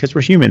barriers because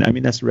we're human. I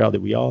mean, that's the reality.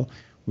 We all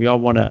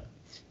want to.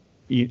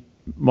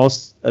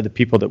 Most of the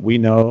people that we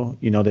know,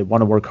 they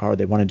want to work hard,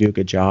 they want to do a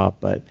good job,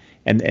 but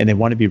and they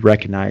want to be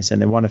recognized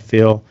and they want to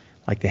feel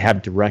like they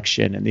have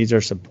direction. And these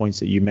are some points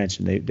that you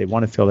mentioned. They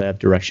want to feel they have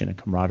direction and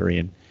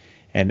camaraderie,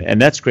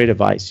 and that's great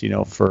advice,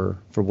 for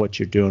what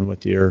you're doing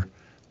with your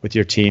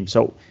team.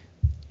 So,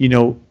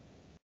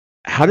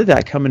 how did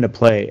that come into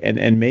play?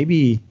 And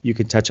maybe you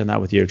could touch on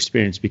that with your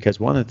experience because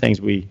one of the things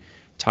we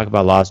talk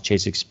about a lot is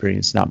chase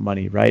experience, not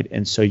money, right?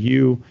 And so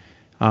you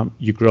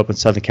grew up in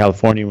Southern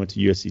California, went to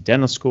USC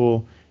Dental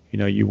School.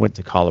 You went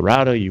to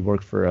Colorado. You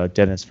worked for a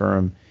dentist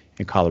firm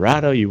in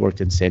Colorado, you worked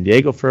in San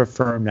Diego for a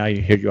firm, now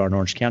here you are in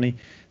Orange County.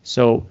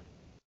 So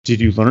did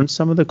you learn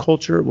some of the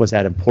culture? Was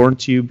that important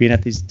to you being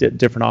at these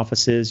different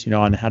offices,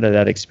 and how did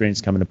that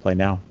experience come into play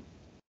now?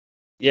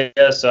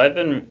 Yeah, so I've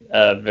been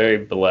very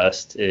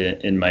blessed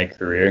in my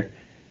career.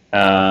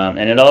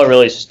 And it all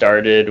really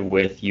started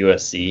with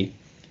USC.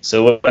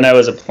 So when I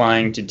was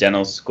applying to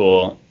dental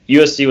school,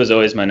 USC was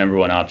always my number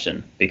one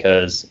option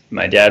because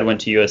my dad went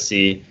to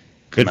USC.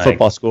 Good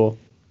football school.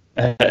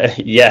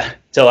 Yeah,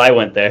 till I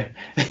went there.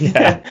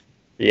 Yeah.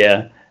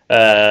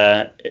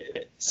 Yeah.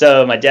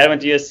 So my dad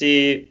went to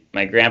USC,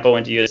 my grandpa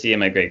went to USC, and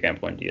my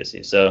great-grandpa went to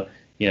USC. So,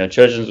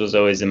 Trojans was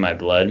always in my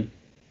blood.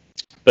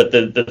 But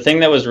the thing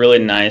that was really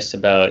nice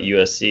about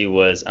USC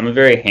was I'm a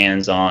very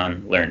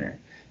hands-on learner.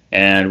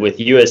 And with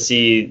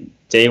USC,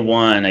 day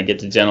one, I get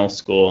to dental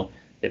school.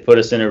 They put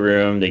us in a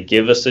room, they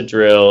give us a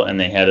drill, and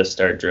they had us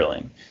start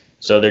drilling.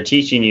 So they're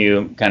teaching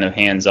you kind of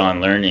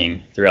hands-on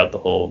learning throughout the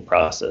whole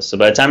process. So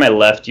by the time I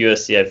left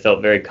USC, I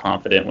felt very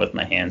confident with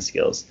my hand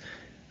skills.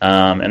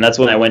 And that's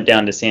when I went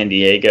down to San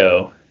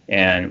Diego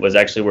and was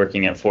actually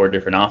working at 4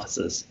 different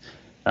offices.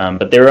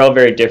 But they were all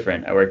very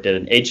different. I worked at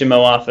an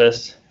HMO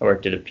office, I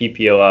worked at a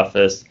PPO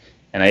office,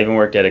 and I even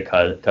worked at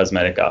a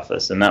cosmetic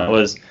office. And that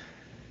was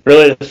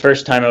really the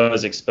first time I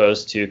was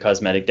exposed to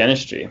cosmetic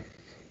dentistry.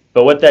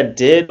 But what that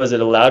did was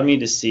it allowed me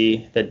to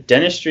see that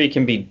dentistry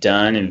can be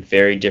done in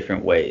very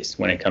different ways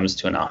when it comes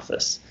to an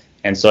office.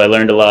 And so I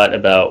learned a lot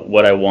about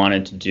what I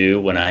wanted to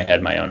do when I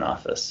had my own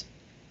office.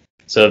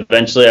 So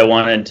eventually I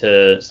wanted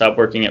to stop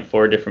working at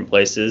 4 different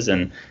places,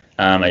 and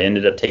I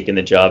ended up taking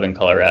the job in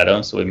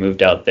Colorado. So we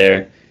moved out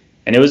there.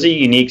 And it was a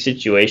unique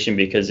situation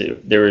because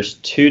there was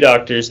 2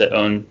 doctors that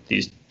owned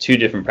these 2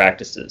 different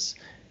practices.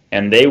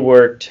 And they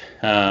worked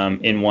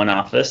in one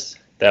office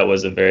that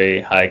was a very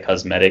high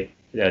cosmetic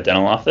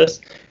dental office.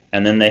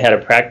 And then they had a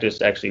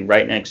practice actually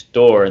right next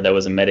door that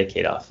was a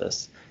Medicaid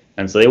office.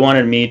 And so they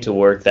wanted me to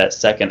work that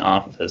second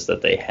office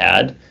that they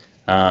had.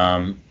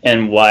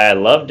 And why I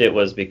loved it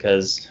was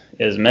because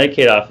as a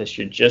Medicaid office,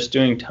 you're just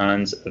doing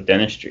tons of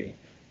dentistry.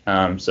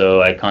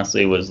 So I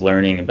constantly was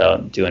learning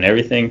about doing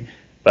everything.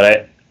 But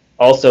I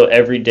also,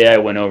 every day I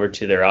went over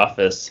to their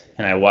office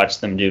and I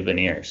watched them do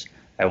veneers.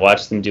 I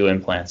watched them do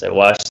implants. I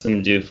watched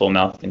them do full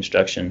mouth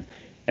construction.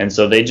 And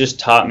so they just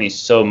taught me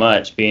so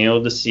much, being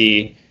able to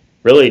see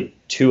really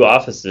 2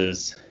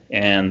 offices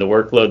and the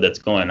workload that's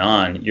going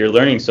on. You're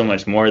learning so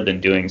much more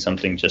than doing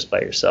something just by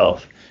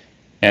yourself.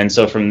 And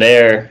so from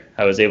there,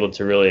 I was able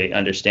to really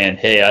understand,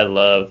 hey, I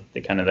love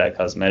the kind of that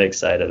cosmetic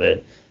side of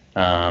it.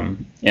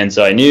 And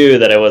so I knew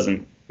that that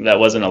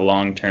wasn't a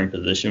long-term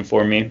position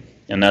for me.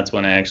 And that's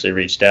when I actually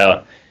reached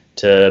out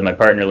to my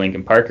partner,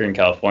 Lincoln Parker, in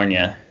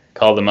California,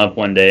 called him up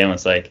one day and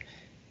was like,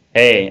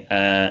 hey,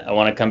 I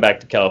want to come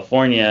back to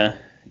California.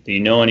 Do you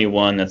know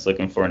anyone that's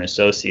looking for an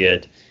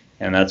associate?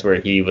 And that's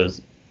where he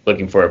was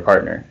looking for a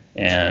partner.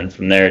 And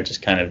from there, it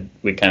just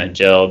we kind of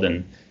gelled,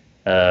 and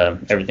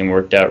everything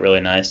worked out really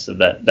nice. So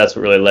that's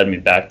what really led me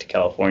back to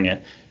California.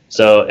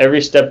 So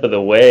every step of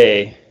the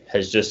way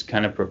has just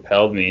kind of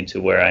propelled me to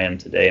where I am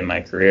today in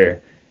my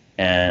career.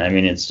 And I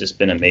mean, it's just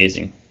been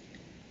amazing.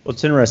 Well,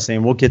 it's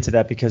interesting. We'll get to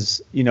that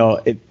because,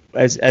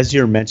 as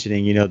you're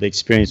mentioning, the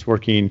experience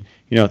working,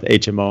 with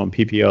HMO and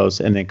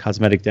PPOs and then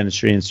cosmetic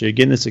dentistry. And so you're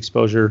getting this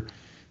exposure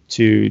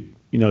to,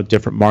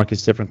 different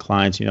markets, different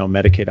clients,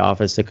 Medicaid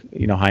office,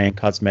 high-end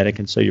cosmetic.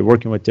 And so you're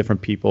working with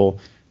different people,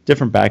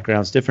 different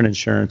backgrounds, different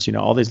insurance,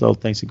 all these little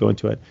things that go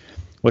into it.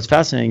 What's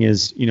fascinating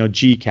is,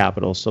 GE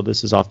Capital. So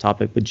this is off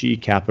topic, but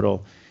GE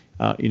Capital,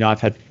 I've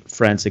had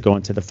friends that go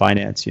into the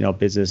finance,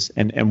 business.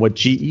 And what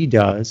GE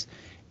does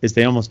is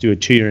they almost do a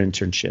 2-year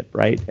internship,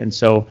 right? And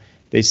so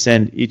they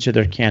send each of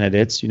their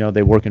candidates,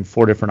 they work in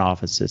 4 different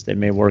offices. They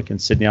may work in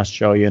Sydney,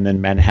 Australia, and then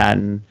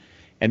Manhattan,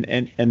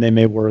 and they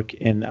may work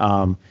in,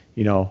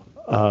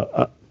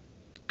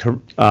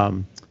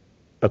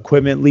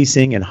 equipment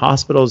leasing in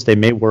hospitals. They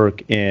may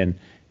work in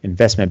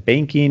investment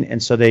banking.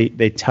 And so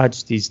they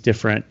touch these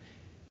different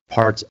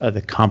parts of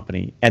the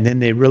company. And then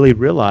they really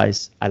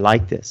realize, I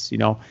like this,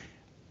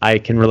 I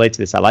can relate to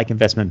this. I like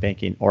investment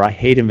banking, or I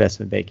hate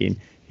investment banking.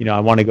 I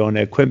want to go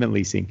into equipment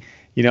leasing,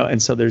 and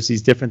so there's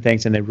these different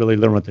things, and they really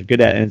learn what they're good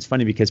at. And it's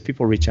funny because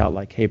people reach out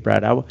like, hey,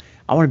 Brad, I want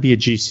to be a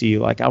GC.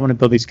 Like, I want to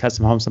build these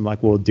custom homes. I'm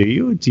like, well, do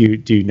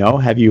you know?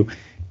 Have you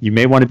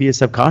may want to be a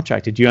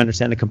subcontractor. Do you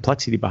understand the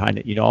complexity behind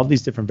it? All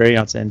these different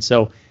variants. And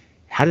so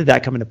how did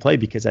that come into play?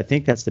 Because I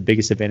think that's the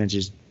biggest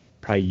advantages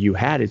probably you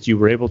had is you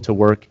were able to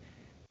work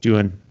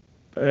doing,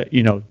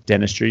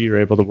 dentistry. You're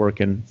able to work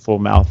in full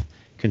mouth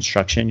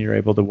construction. You're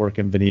able to work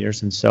in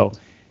veneers. And so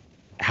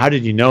how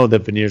did you know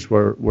that veneers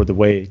were the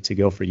way to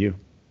go for you?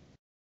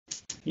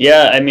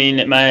 Yeah, I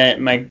mean,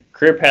 my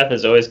career path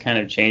has always kind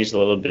of changed a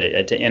little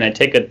bit. And I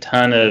take a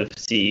ton of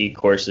CE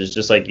courses,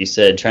 just like you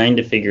said, trying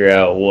to figure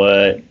out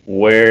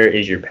where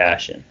is your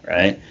passion,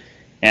 right?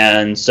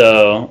 And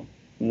so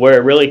where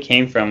it really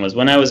came from was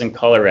when I was in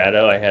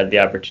Colorado, I had the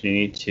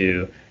opportunity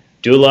to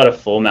do a lot of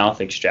full mouth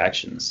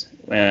extractions.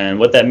 And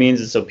what that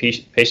means is so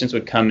patients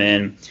would come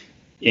in,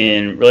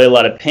 in really a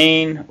lot of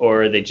pain,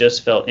 or they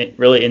just felt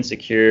really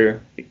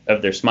insecure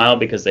of their smile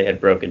because they had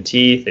broken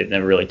teeth. They'd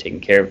never really taken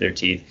care of their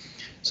teeth.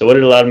 So what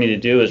it allowed me to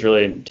do is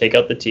really take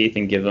out the teeth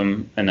and give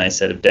them a nice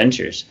set of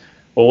dentures.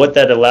 Well, what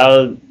that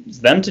allows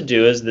them to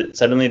do is that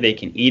suddenly they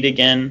can eat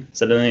again.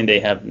 Suddenly they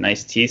have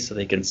nice teeth so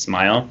they can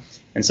smile.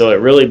 And so it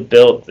really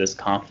built this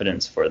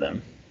confidence for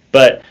them.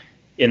 But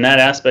in that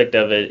aspect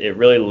of it, it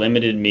really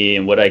limited me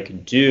in what I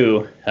could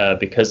do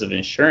because of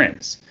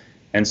insurance.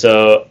 And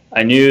so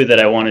I knew that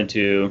I wanted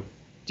to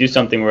do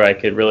something where I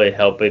could really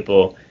help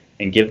people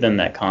and give them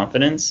that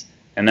confidence.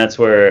 And that's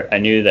where I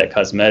knew that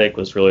cosmetic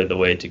was really the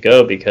way to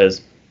go,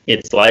 because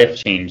it's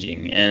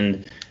life-changing.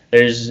 And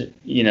there's,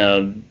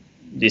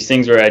 these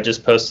things where I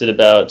just posted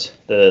about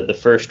the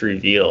first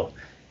reveal.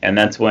 And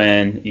that's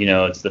when,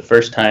 it's the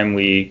first time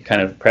we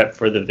kind of prep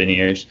for the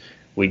veneers.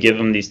 We give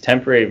them these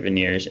temporary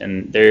veneers,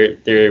 and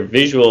they're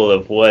visual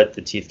of what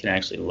the teeth can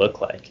actually look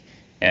like.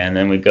 And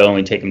then we go and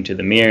we take them to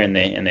the mirror, and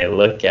they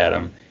look at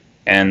them.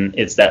 And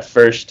it's that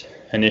first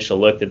initial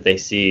look that they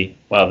see,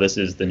 wow, this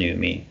is the new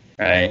me,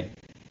 right?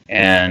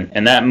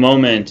 And that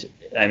moment,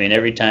 I mean,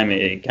 every time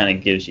it kind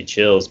of gives you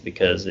chills,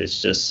 because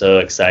it's just so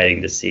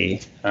exciting to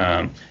see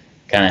kind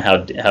of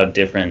how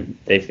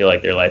different they feel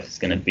like their life is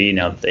going to be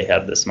now that they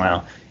have the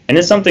smile. And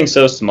it's something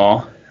so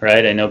small,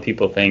 right? I know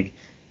people think,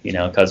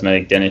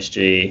 cosmetic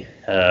dentistry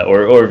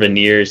or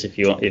veneers, if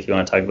you want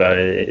to talk about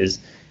it,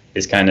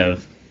 is kind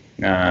of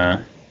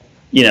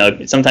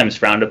sometimes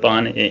frowned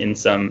upon in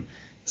some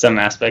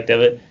aspect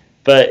of it.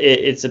 But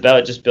it's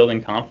about just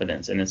building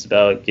confidence, and it's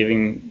about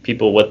giving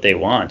people what they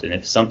want. And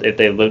if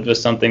they lived with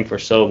something for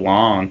so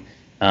long,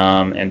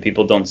 and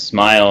people don't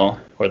smile,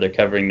 or they're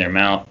covering their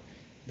mouth,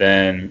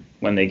 then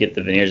when they get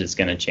the veneers, it's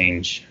going to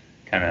change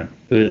kind of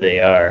who they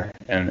are,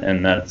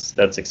 and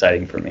that's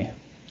exciting for me.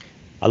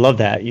 I love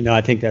that.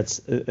 I think that's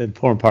an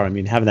important part. I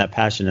mean, having that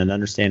passion and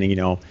understanding,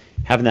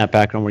 having that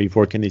background where you've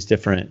worked in these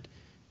different,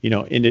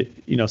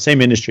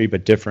 same industry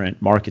but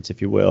different markets,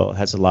 if you will,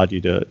 has allowed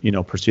you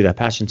to, pursue that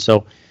passion.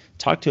 So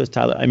talk to us,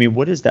 Tyler. I mean,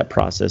 what is that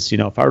process?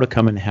 If I were to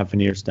come and have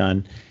veneers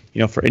done,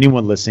 for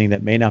anyone listening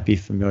that may not be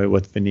familiar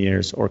with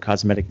veneers or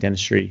cosmetic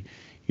dentistry,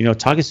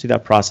 talk us through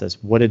that process,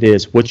 what it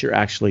is, what you're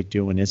actually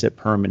doing. Is it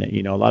permanent?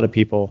 A lot of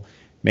people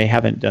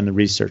haven't done the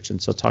research.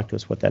 And so talk to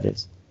us what that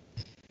is.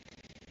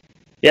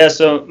 Yeah,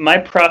 so my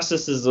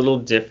process is a little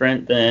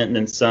different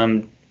than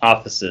some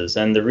offices.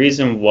 And the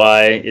reason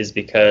why is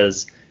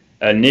because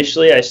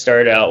initially I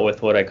start out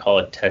with what I call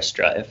a test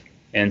drive.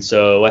 And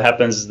so what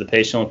happens is the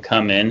patient will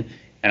come in,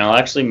 and I'll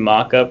actually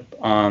mock up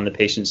on the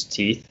patient's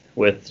teeth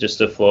with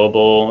just a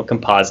flowable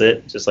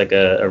composite, just like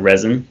a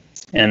resin.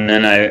 And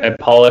then I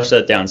polish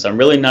that down. So I'm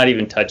really not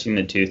even touching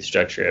the tooth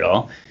structure at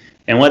all.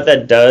 And what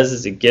that does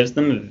is it gives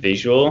them a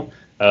visual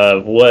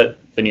of what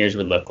veneers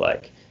would look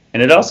like.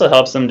 And it also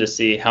helps them to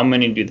see how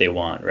many do they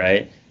want,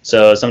 right?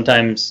 So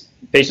sometimes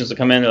patients will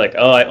come in, they're like,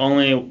 oh, I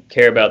only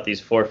care about these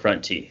 4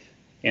 front teeth.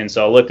 And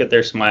so I'll look at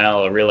their smile,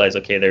 I'll realize,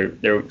 okay,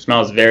 their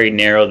smile is very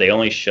narrow. They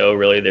only show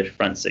really their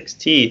front 6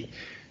 teeth.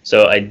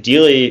 So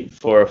ideally,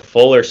 for a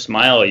fuller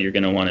smile, you're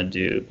going to want to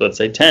do, let's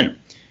say, 10.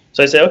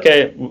 So I say,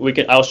 okay,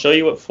 I'll show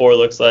you what 4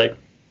 looks like,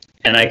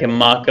 and I can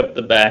mock up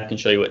the back and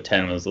show you what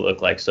 10 will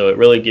look like. So it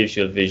really gives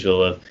you a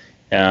visual of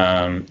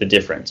the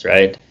difference,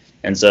 right?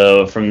 And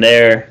so from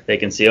there, they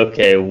can see,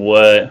 okay,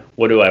 what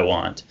do I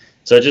want?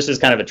 So it just is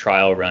kind of a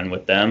trial run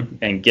with them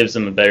and gives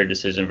them a better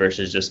decision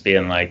versus just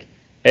being like,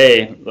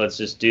 hey, let's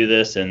just do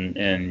this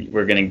and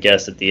we're going to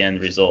guess at the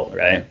end result,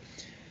 right?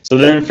 So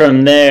then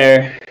from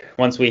there,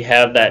 once we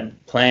have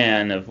that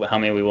plan of how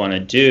many we want to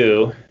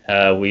do,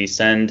 we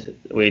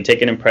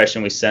take an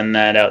impression, we send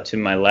that out to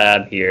my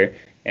lab here,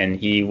 and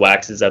he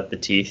waxes up the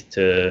teeth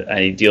to an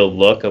ideal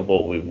look of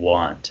what we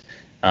want.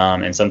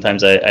 And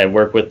sometimes I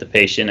work with the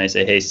patient. I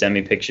say, hey, send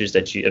me pictures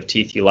of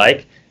teeth you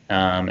like,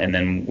 and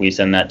then we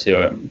send that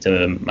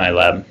to my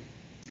lab.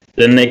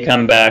 Then they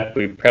come back,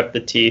 we prep the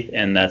teeth,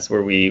 and that's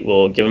where we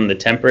will give them the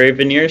temporary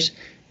veneers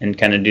and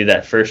kind of do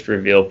that first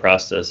reveal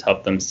process,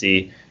 help them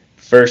see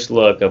first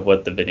look of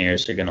what the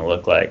veneers are going to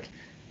look like.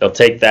 They'll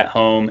take that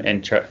home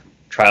and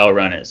trial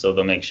run it. So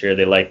they'll make sure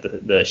they like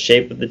the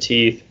shape of the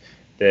teeth.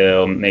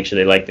 They'll make sure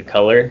they like the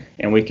color,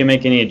 and we can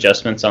make any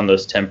adjustments on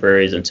those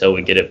temporaries until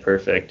we get it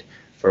perfect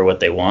for what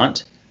they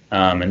want.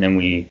 And then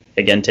we,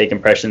 again, take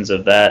impressions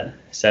of that,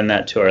 send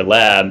that to our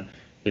lab,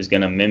 who's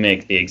going to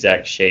mimic the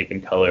exact shape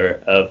and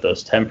color of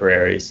those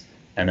temporaries.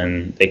 And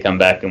then they come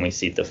back and we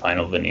seat the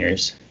final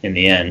veneers in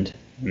the end.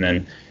 And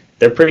then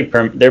they're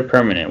they're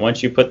permanent.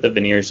 Once you put the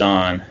veneers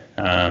on,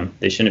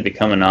 they shouldn't be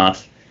coming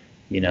off.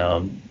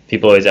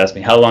 People always ask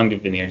me, how long do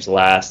veneers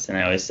last? And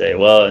I always say,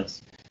 well,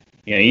 it's,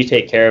 you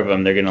take care of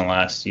them, they're going to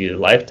last you a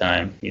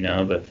lifetime,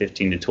 but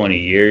 15 to 20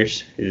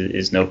 years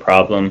is no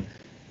problem.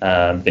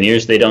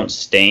 Veneers, they don't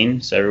stain,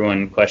 so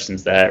everyone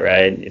questions that,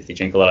 right? If they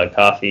drink a lot of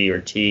coffee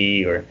or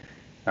tea or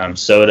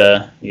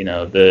soda,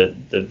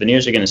 the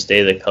veneers are going to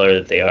stay the color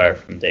that they are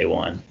from day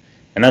one.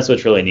 And that's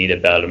what's really neat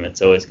about them.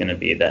 It's always going to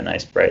be that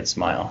nice, bright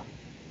smile.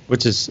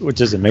 Which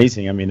is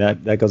amazing. I mean,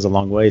 that goes a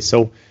long way.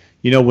 So,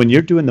 When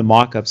you're doing the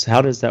mock-ups,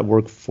 how does that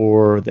work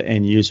for the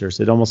end users? Is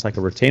it almost like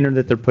a retainer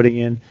that they're putting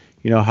in?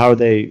 How are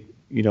they,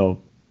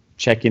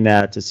 checking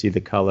that to see the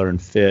color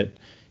and fit,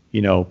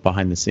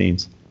 behind the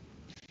scenes?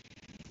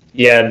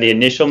 Yeah, the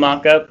initial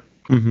mock-up.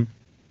 Mm-hmm.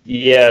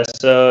 Yeah,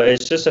 so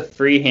it's just a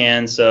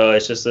freehand. So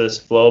it's just this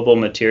flowable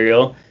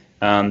material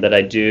that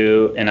I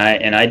do, and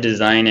I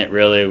design it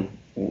really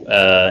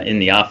in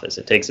the office.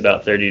 It takes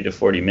about 30 to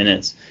 40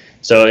 minutes.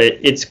 So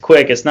it's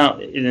quick. It's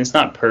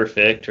not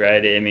perfect,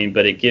 right? I mean,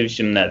 but it gives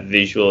them that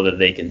visual that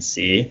they can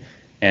see,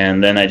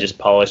 and then I just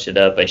polish it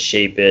up. I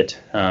shape it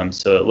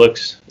so it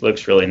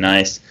looks really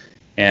nice,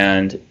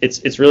 and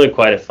it's really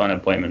quite a fun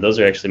appointment. Those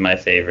are actually my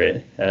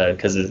favorite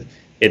because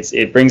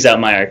it brings out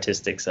my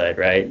artistic side,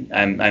 right?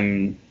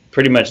 I'm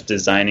pretty much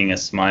designing a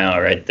smile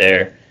right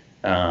there,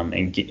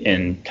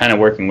 and kind of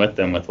working with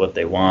them with what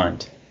they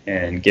want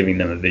and giving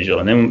them a visual,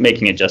 and then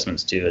making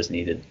adjustments too as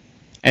needed.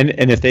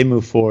 And if they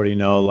move forward,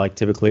 like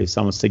typically if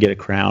someone's to get a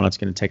crown, it's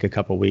going to take a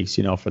couple of weeks,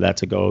 for that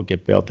to go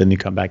get built. Then you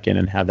come back in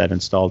and have that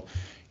installed.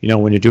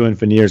 When you're doing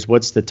veneers,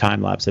 what's the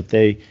time lapse? If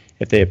they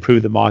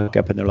approve the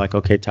mock-up and they're like,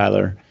 okay,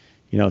 Tyler,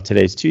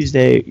 today's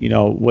Tuesday,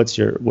 what's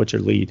your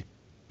lead?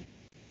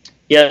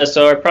 Yeah,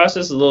 so our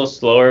process is a little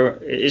slower.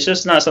 It's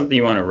just not something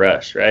you want to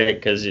rush, right?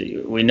 Because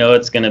we know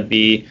it's going to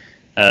be.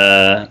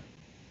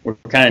 We're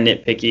kind of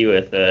nitpicky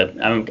with.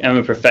 I'm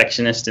a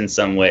perfectionist in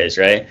some ways,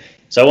 right?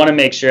 So I want to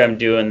make sure I'm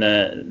doing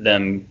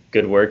them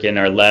good work, and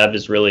our lab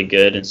is really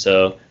good, and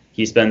so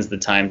he spends the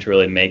time to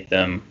really make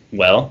them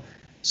well.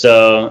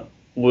 So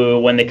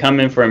when they come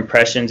in for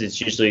impressions,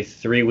 it's usually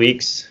 3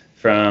 weeks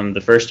from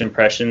the first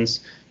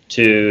impressions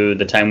to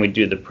the time we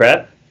do the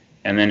prep,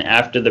 and then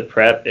after the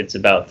prep, it's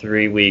about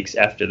 3 weeks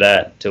after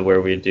that to where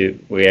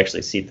we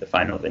actually seat the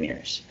final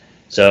veneers.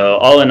 So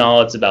all in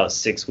all, it's about a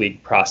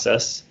 6-week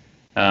process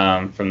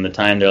from the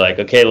time they're like,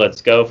 okay,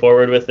 let's go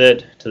forward with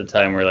it, to the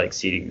time we're like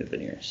seating the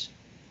veneers.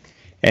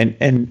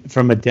 And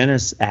from a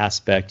dentist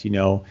aspect,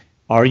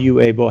 have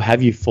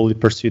you fully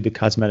pursued the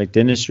cosmetic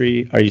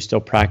dentistry? Are you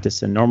still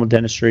practicing normal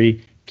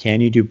dentistry?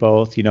 Can you do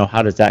both?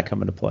 How does that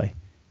come into play?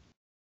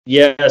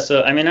 Yeah,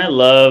 so I mean, I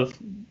love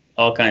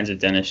all kinds of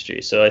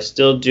dentistry. So I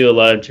still do a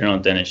lot of general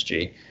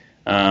dentistry.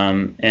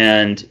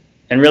 And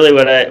really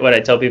what I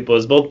tell people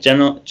is both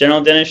general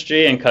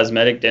dentistry and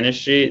cosmetic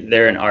dentistry,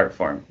 they're an art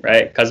form,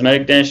 right?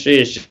 Cosmetic dentistry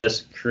is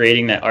just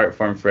creating that art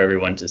form for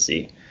everyone to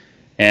see.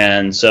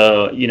 And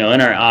so, in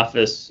our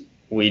office,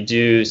 we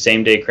do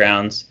same-day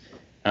crowns,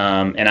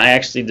 and I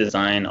actually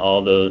design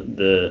all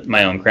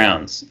my own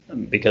crowns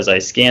because I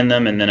scan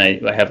them, and then I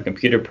have a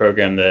computer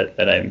program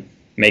that I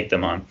make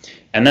them on.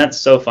 And that's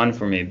so fun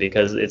for me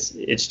because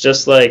it's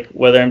just like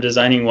whether I'm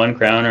designing one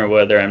crown or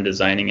whether I'm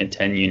designing a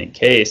 10-unit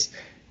case,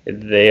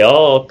 they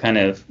all kind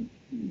of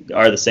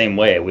are the same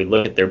way. We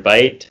look at their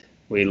bite,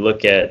 we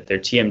look at their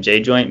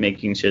TMJ joint,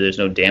 making sure there's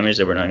no damage,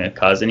 that we're not going to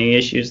cause any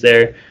issues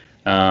there.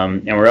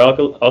 And we're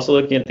also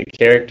looking at the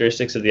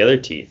characteristics of the other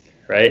teeth,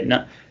 right?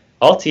 Not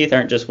all teeth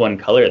aren't just one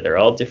color; they're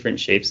all different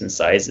shapes and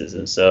sizes.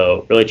 And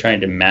so, really trying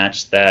to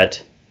match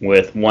that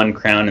with one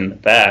crown in the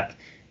back,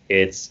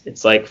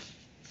 it's like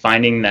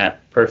finding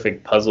that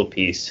perfect puzzle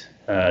piece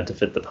to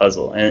fit the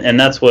puzzle, and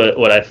that's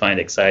what I find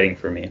exciting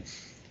for me.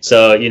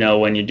 So,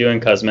 when you're doing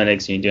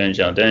cosmetics and you're doing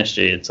general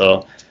dentistry, it's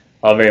all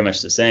very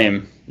much the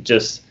same.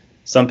 Just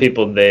some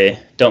people, they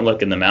don't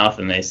look in the mouth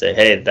and they say,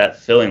 "Hey, that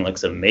filling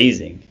looks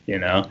amazing,"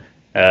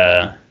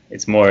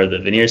 It's more the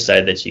veneer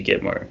side that you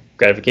get more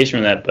gratification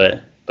from that,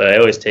 but I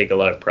always take a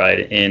lot of pride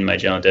in my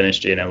general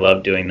dentistry, and I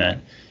love doing that.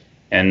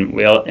 And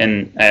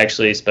I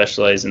actually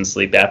specialize in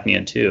sleep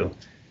apnea too.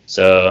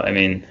 So I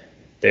mean,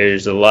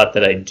 there's a lot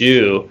that I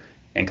do,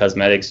 and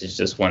cosmetics is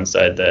just one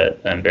side that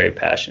I'm very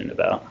passionate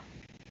about.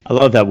 I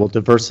love that. Well,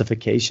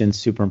 diversification is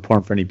super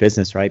important for any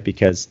business, right?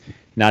 Because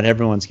not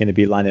everyone's going to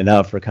be lining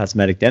up for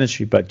cosmetic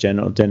dentistry, but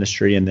general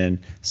dentistry and then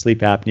sleep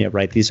apnea,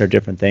 right? These are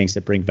different things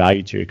that bring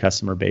value to your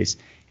customer base.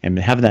 And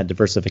having that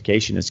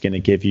diversification is going to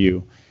give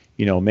you,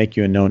 make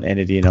you a known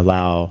entity and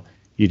allow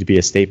you to be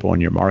a staple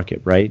in your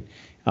market, right?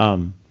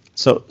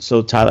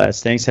 So Tyler,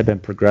 as things have been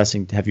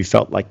progressing, have you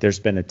felt like there's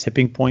been a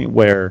tipping point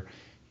where,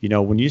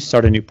 when you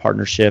start a new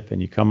partnership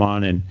and you come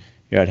on and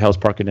you're at Health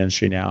Park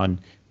Dentistry now, and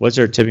was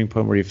there a tipping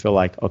point where you feel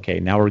like, okay,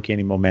 now we're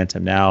gaining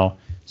momentum, now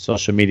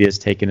social media is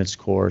taking its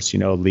course,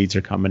 leads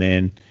are coming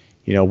in,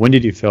 when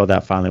did you feel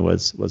that finally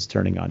was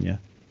turning on you?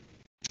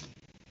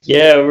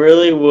 Yeah, it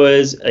really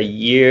was a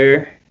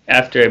year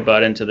after I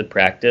bought into the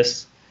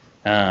practice,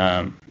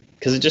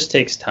 because it just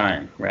takes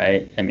time,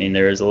 right? I mean,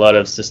 there was a lot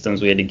of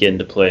systems we had to get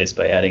into place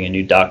by adding a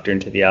new doctor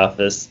into the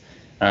office,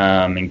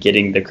 and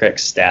getting the correct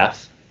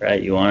staff,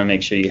 right? You want to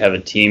make sure you have a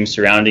team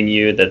surrounding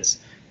you that's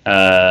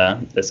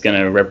going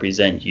to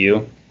represent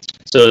you.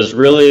 So it was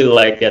really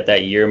like at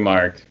that year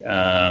mark,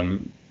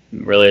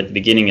 really at the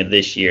beginning of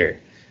this year.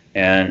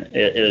 And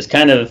it was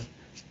kind of,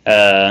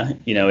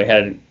 we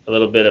had a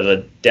little bit of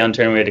a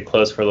downturn. We had to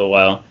close for a little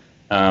while.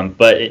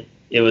 But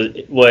it was,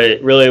 what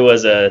it really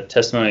was a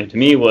testimony to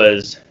me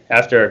was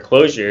after our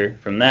closure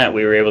from that,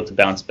 we were able to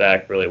bounce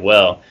back really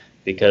well.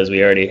 because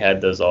we already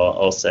had those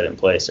all set in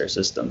place, our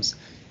systems.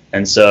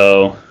 And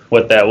so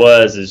what that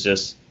was is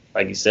just,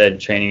 like you said,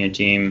 training a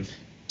team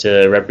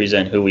to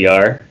represent who we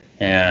are.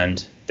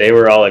 And they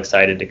were all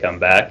excited to come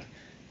back.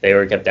 They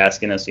were kept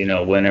asking us,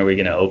 when are we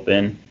going to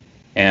open?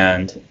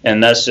 And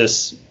that's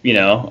just,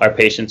 our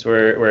patients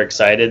were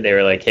excited. They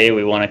were like, hey,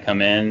 we want to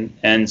come in.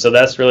 And so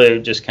that's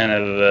really just kind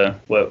of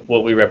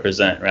what we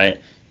represent, right?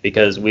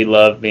 Because we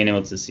love being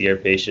able to see our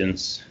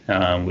patients.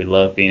 We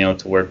love being able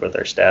to work with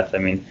our staff. I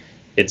mean,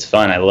 it's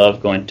fun. I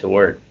love going to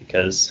work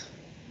because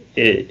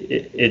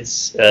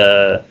it's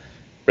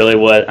really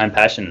what I'm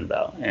passionate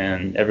about.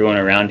 And everyone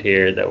around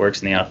here that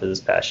works in the office is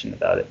passionate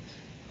about it.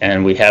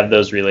 And we have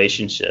those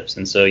relationships.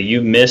 And so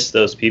you miss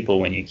those people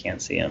when you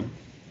can't see them.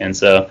 And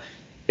so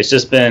it's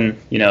just been,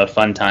 a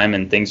fun time,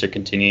 and things are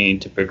continuing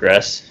to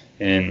progress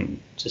in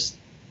just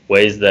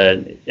ways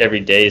that every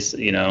day is,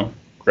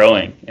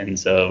 growing. And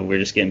so we're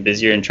just getting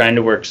busier and trying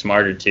to work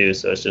smarter too.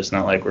 So it's just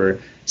not like we're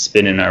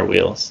spinning our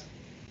wheels.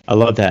 I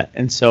love that.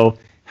 And so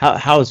how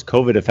has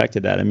COVID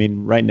affected that? I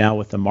mean, right now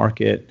with the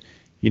market,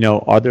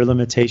 are there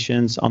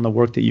limitations on the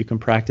work that you can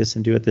practice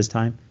and do at this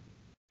time?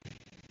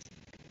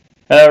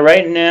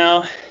 Right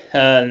now,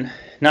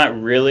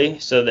 not really.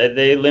 So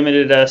they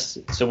limited us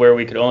to where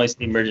we could only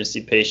see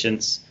emergency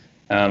patients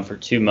for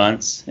 2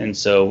 months. And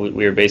so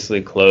we were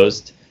basically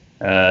closed,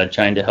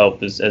 trying to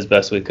help as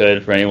best we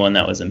could for anyone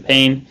that was in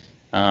pain,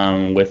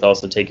 with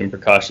also taking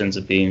precautions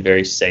of being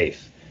very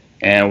safe.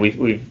 And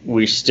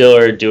we still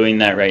are doing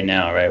that right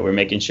now, right? We're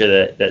making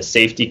sure that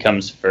safety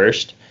comes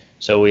first.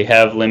 So we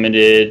have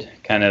limited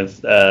kind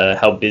of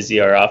how busy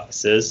our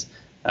office is,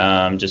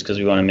 just because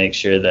we want to make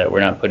sure that we're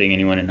not putting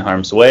anyone in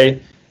harm's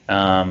way.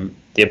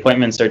 The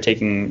appointments are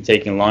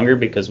taking longer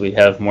because we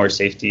have more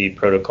safety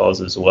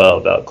protocols as well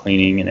about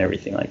cleaning and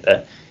everything like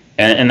that.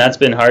 And that's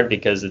been hard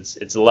because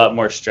it's a lot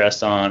more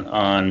stress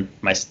on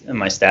my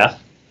staff.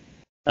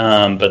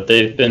 But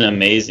they've been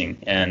amazing,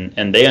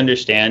 and they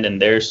understand,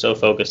 and they're so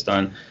focused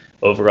on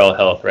overall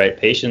health, right?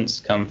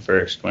 Patients come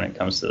first when it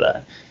comes to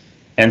that.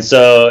 And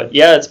so,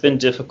 yeah, it's been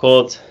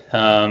difficult.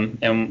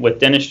 And with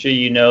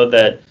dentistry,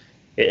 that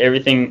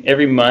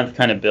every month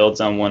kind of builds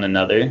on one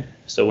another.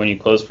 So when you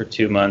close for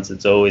 2 months,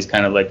 it's always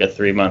kind of like a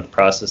 3-month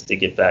process to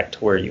get back to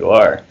where you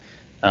are.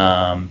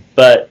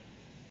 But,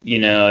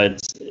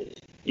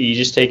 you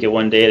just take it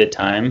one day at a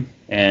time,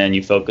 and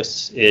you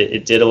focus.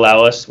 It did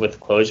allow us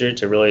with closure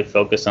to really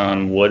focus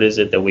on what is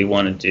it that we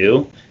want to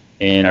do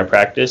in our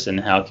practice and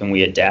how can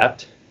we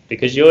adapt,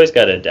 because you always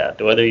got to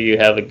adapt. Whether you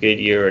have a good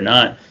year or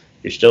not,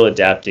 you're still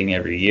adapting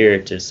every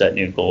year to set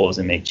new goals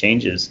and make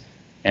changes.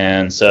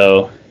 And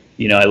so,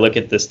 I look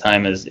at this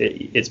time as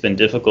it's been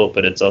difficult,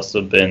 but it's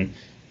also been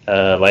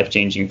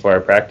life-changing for our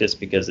practice,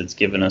 because it's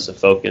given us a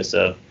focus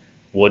of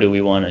what do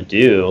we want to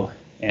do,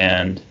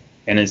 and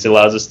it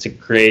allows us to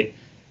create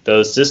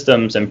those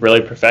systems and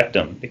really perfect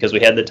them because we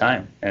had the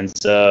time. And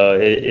so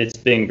it's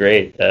been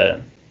great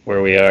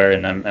where we are,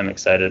 and I'm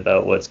excited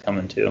about what's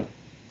coming too.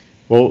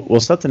 Well,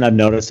 something I've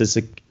noticed is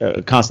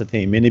a constant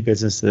theme. Any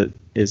business that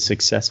is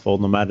successful,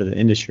 no matter the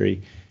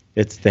industry,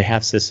 they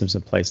have systems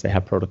in place. They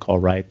have protocol,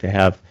 right? They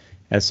have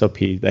SOP.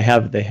 They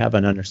have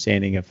an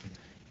understanding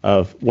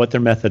of what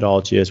their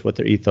methodology is, what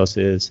their ethos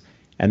is,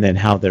 and then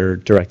how they're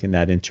directing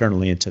that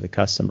internally into the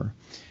customer.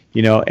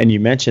 And you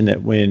mentioned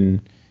that when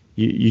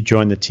you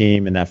join the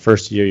team in that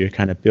first year, you're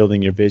kind of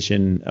building your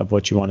vision of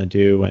what you want to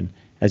do, and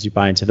as you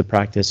buy into the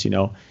practice,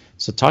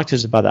 So talk to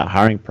us about that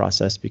hiring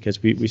process,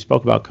 because we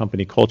spoke about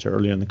company culture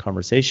earlier in the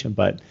conversation,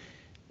 but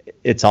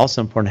it's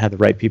also important to have the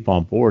right people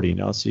on board,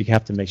 so you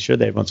have to make sure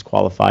that everyone's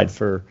qualified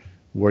for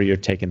where you're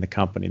taking the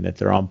company, that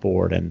they're on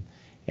board, and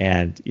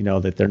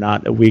that they're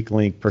not a weak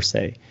link per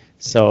se.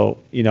 So,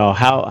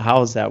 how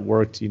has that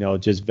worked,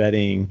 just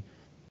vetting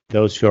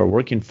those who are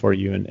working for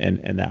you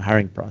and that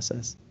hiring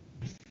process?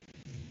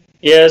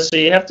 Yeah, so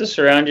you have to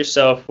surround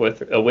yourself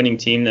with a winning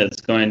team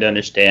that's going to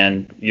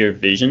understand your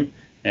vision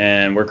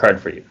and work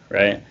hard for you,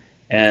 right?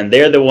 And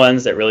they're the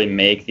ones that really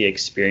make the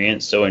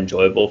experience so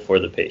enjoyable for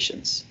the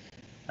patients.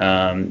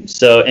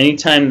 So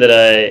anytime that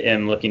I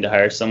am looking to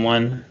hire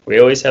someone, we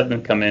always have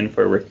them come in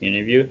for a working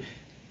interview,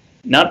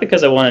 not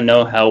because I want to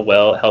know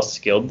how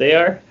skilled they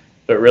are,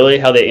 but really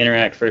how they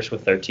interact first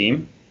with our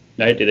team,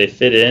 right? Do they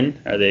fit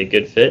in? Are they a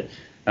good fit?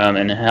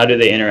 And how do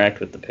they interact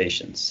with the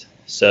patients?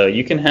 So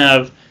you can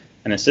have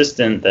an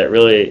assistant that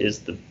really is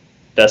the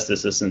best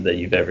assistant that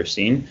you've ever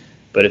seen,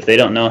 but if they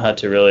don't know how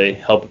to really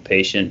help a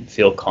patient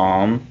feel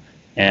calm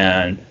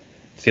and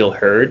feel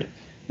heard,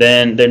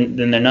 then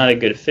they're not a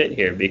good fit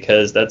here,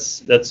 because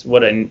that's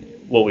what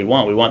we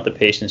want. We want the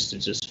patients to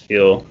just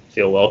feel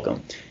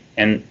welcome.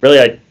 And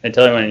really, I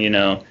tell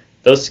everyone,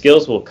 those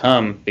skills will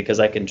come because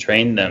I can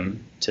train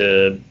them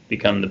to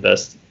become the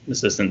best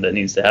assistant that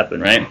needs to happen,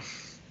 right?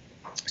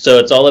 So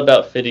it's all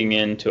about fitting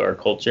into our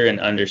culture and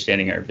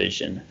understanding our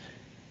vision.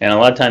 And a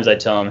lot of times I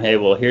tell them, hey,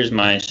 well, here's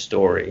my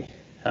story,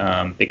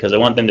 because I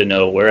want them to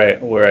know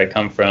where I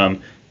come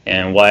from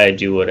and why I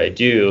do what I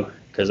do,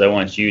 because I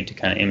want you to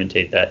kind of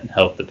imitate that and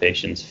help the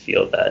patients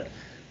feel that.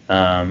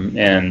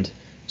 And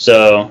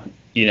so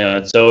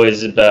it's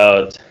always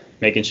about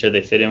making sure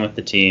they fit in with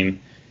the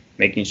team,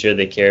 making sure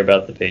they care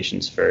about the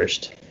patients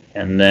first.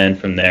 And then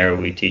from there,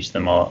 we teach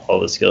them all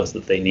the skills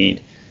that they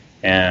need.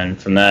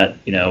 And from that,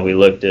 we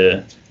look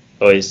to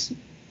always,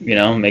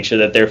 make sure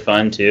that they're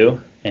fun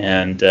too.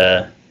 And,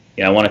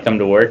 I want to come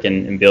to work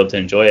and be able to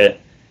enjoy it.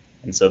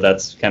 And so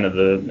that's kind of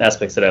the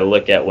aspects that I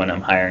look at when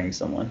I'm hiring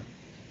someone.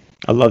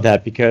 I love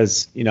that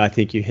because, I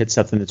think you hit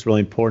something that's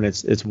really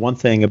important. It's one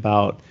thing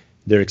about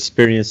their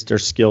experience, their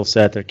skill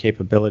set, their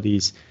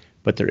capabilities,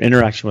 but their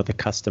interaction with the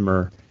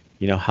customer,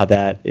 how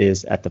that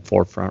is at the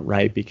forefront,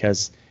 right?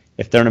 Because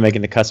if they're not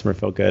making the customer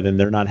feel good and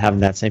they're not having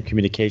that same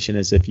communication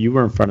as if you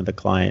were in front of the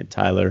client,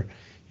 Tyler,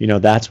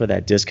 that's where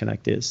that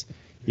disconnect is.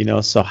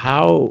 So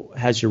how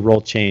has your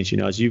role changed,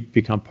 as you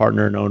become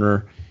partner and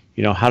owner,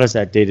 how does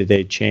that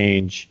day-to-day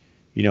change,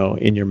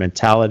 in your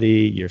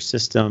mentality, your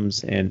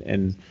systems,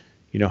 and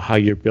how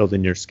you're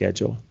building your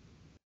schedule?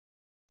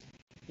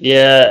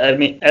 Yeah, I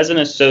mean, as an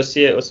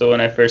associate, so when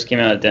I first came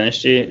out of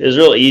dentistry, it was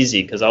real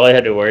easy because all I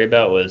had to worry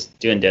about was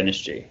doing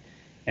dentistry.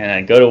 And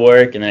I'd go to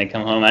work and then I'd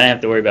come home. I didn't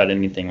have to worry about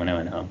anything when I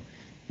went home.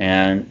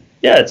 And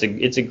yeah,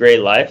 it's a great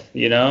life,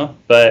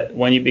 but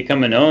when you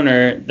become an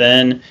owner,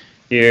 then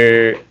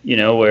you're,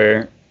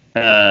 where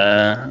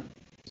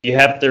you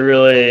have to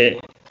really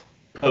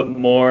put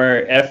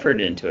more effort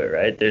into it,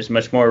 right? There's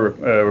much more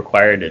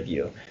required of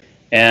you.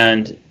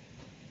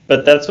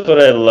 But that's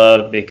what I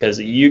love because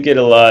you get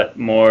a lot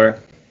more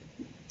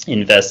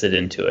invested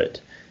into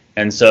it.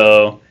 And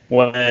so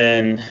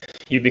when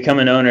you become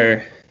an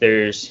owner,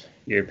 there's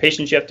your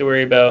patients you have to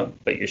worry about,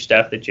 but your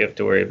staff that you have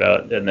to worry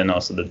about, and then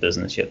also the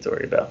business you have to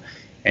worry about.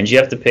 And you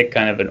have to pick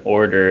kind of an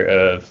order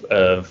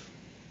of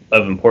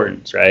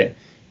importance, right?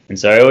 And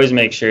so I always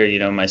make sure,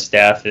 my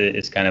staff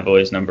is kind of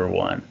always number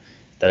one,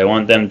 that I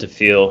want them to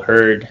feel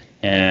heard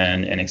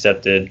and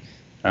accepted,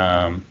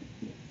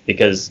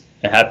 because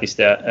a happy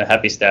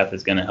staff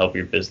is going to help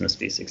your business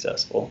be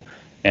successful.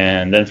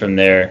 And then from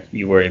there,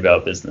 you worry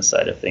about business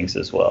side of things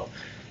as well.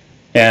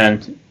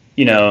 And,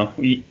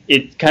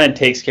 it kind of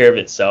takes care of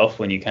itself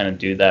when you kind of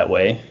do that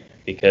way,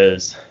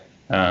 because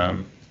I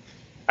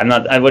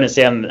wouldn't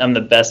say I'm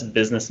the best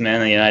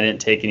businessman. I didn't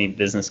take any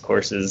business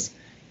courses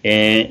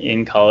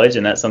in college,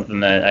 and that's something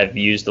that I've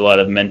used a lot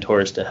of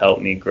mentors to help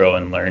me grow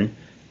and learn,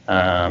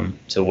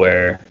 to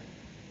where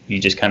you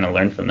just kind of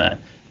learn from that.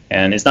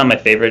 And it's not my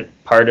favorite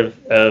part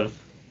of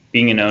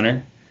being an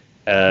owner,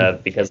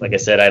 because like I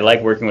said, I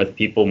like working with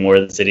people more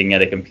than sitting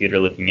at a computer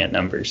looking at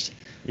numbers.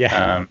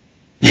 Yeah.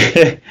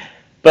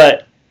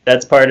 But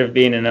that's part of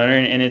being an owner,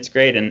 and it's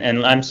great.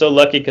 And I'm so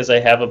lucky because I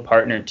have a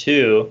partner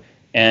too,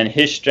 and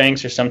his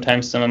strengths are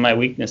sometimes some of my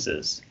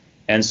weaknesses.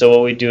 And so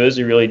what we do is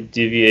we really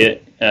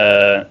divvy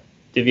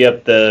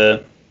up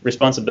the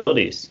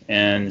responsibilities.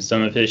 And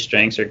some of his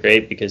strengths are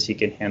great because he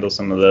can handle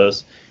some of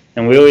those.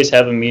 And we always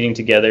have a meeting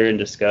together and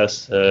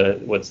discuss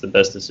what's the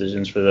best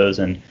decisions for those.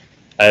 And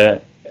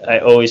I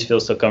always feel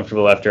so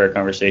comfortable after our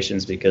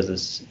conversations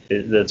because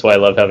that's why I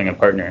love having a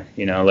partner.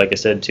 Like I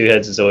said, two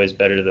heads is always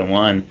better than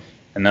one.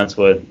 And that's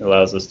what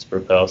allows us to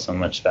propel so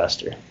much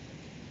faster.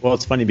 Well,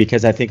 it's funny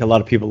because I think a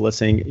lot of people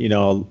listening,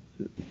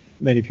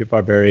 many people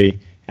are very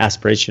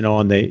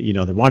aspirational and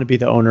they want to be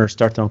the owner,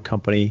 start their own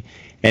company.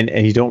 And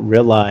you don't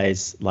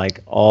realize like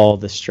all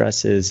the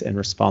stresses and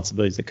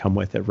responsibilities that come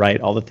with it,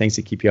 right? All the things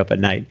that keep you up at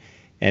night.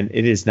 And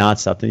it is not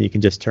something you can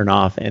just turn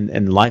off. And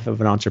the life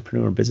of an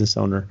entrepreneur and business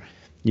owner,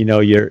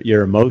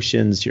 your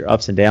emotions, your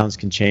ups and downs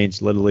can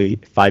change literally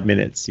 5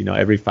 minutes.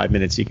 Every 5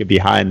 minutes you could be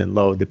high and then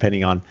low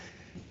depending on,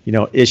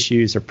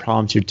 issues or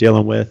problems you're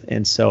dealing with.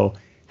 And so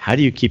how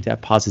do you keep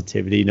that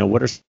positivity?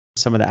 What are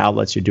some of the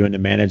outlets you're doing to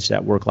manage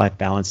that work-life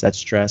balance, that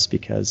stress?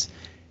 Because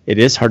it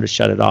is hard to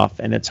shut it off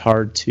and it's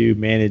hard to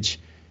manage.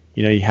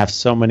 You have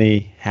so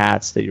many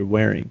hats that you're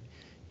wearing,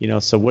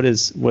 so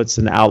what's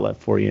an outlet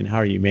for you and how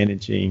are you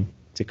managing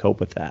to cope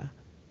with that?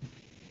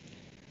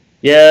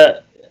 Yeah,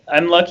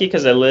 I'm lucky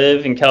because I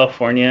live in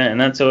California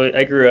and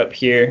I grew up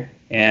here.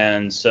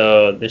 And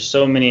so there's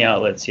so many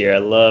outlets here. I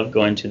love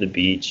going to the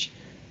beach.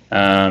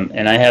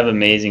 And I have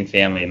amazing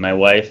family. My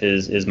wife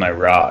is my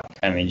rock.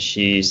 I mean,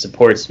 she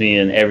supports me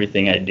in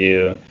everything I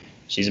do.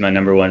 She's my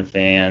number one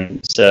fan.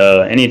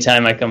 So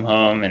anytime I come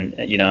home and,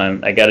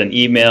 I got an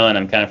email and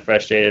I'm kind of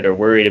frustrated or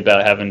worried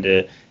about having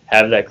to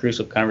have that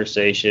crucial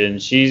conversation,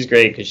 she's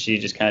great because she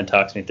just kind of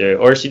talks me through it.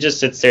 Or she just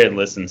sits there and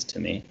listens to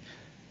me.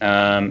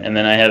 And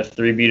then I have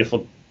 3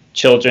 beautiful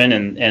children.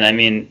 And I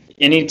mean,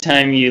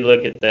 anytime you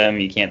look at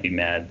them, you can't be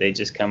mad. They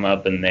just come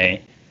up and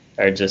they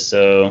are just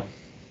so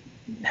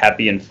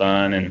happy and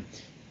fun,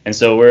 and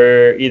so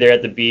we're either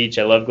at the beach.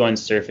 I love going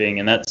surfing,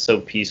 and that's so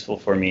peaceful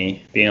for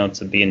me, being able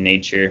to be in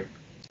nature,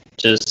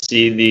 just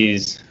see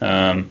these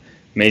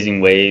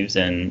amazing waves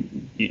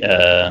and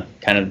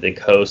kind of the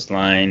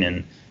coastline,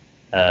 and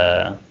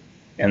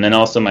then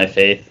also my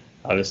faith,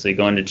 obviously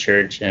going to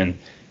church and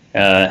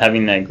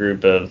having that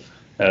group of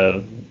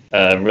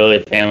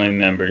really family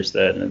members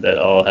that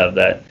all have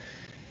that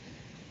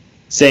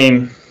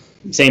same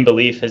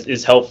belief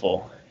is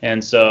helpful.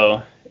 And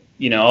so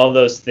all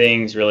those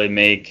things really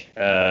make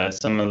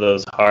some of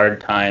those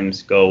hard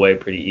times go away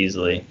pretty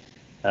easily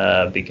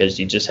because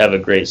you just have a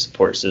great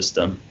support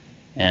system.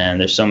 And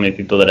there's so many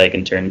people that I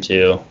can turn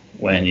to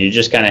when you're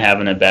just kind of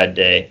having a bad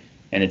day,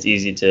 and it's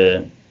easy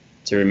to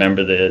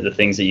remember the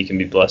things that you can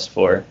be blessed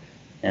for.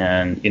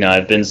 And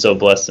I've been so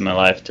blessed in my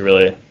life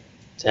to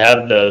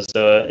have those.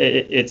 So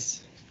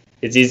it's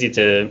easy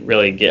to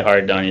really get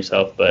hard on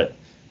yourself, but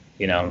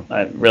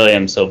I really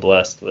am so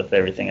blessed with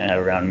everything I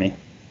have around me.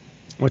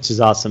 Which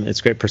is awesome.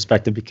 It's great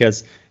perspective,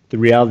 because the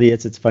reality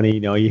is, it's funny,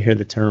 you hear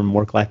the term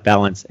work-life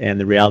balance, and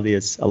the reality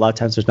is a lot of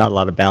times there's not a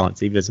lot of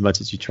balance, even as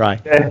much as you try,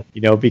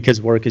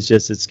 because work is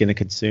it's going to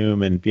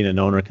consume, and being an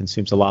owner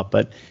consumes a lot.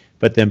 But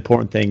the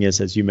important thing is,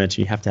 as you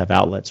mentioned, you have to have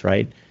outlets,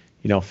 right?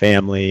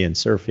 Family and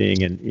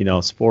surfing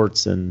and,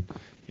 sports and,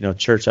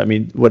 church. I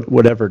mean,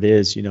 whatever it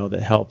is,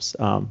 that helps,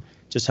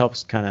 just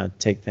helps kind of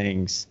take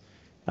things,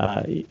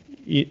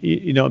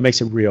 it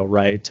makes it real,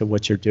 right, to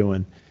what you're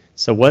doing.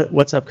 So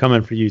what's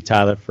upcoming for you,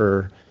 Tyler,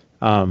 for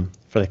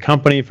the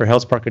company, for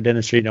Hales Parker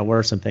Dentistry? What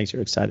are some things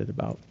you're excited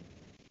about?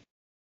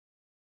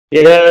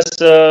 Yeah,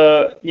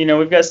 so,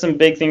 we've got some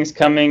big things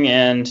coming,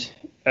 and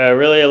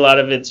really a lot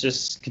of it's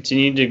just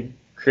continuing to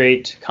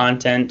create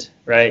content,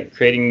 right?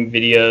 Creating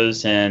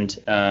videos and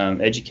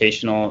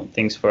educational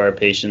things for our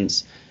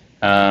patients.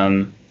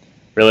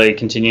 Really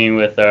continuing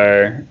with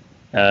our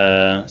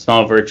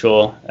small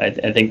virtual. I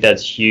think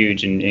that's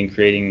huge in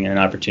creating an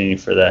opportunity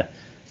for that.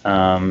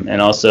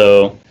 And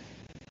also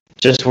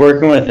just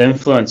working with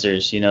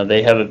influencers.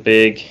 They have a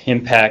big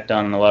impact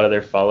on a lot of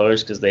their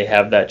followers because they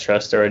have that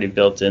trust already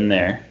built in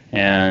there.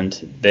 And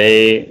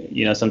they,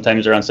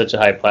 sometimes are on such a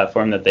high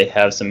platform that they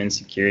have some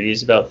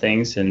insecurities about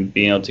things, and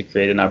being able to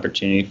create an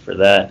opportunity for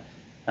that.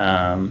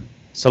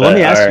 So let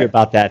me ask you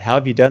about that. How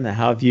have you done that?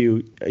 How have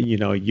you,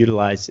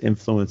 utilized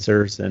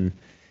influencers and,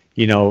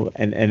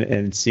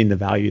 and seen the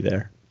value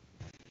there?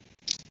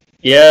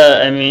 Yeah,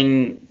 I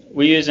mean,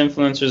 we use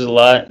influencers a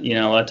lot.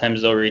 A lot of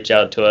times they'll reach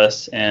out to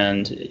us,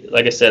 and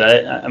like I said,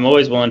 I'm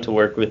always willing to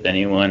work with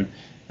anyone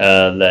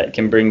that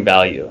can bring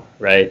value,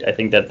 right? I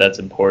think that's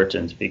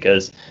important,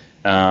 because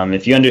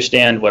if you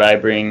understand what I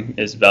bring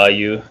is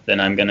value, then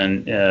I'm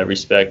going to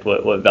respect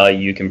what value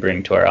you can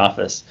bring to our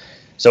office.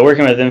 So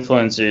working with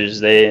influencers,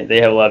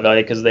 they have a lot of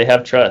value because they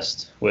have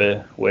trust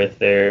with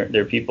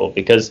their people,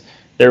 because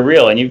they're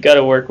real, and you've got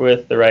to work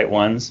with the right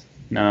ones.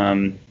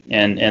 And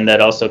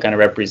that also kind of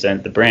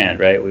represent the brand,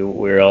 right?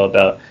 We're all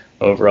about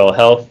overall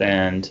health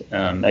and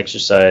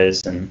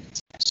exercise. And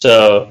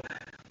so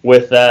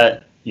with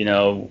that,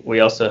 we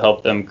also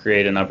help them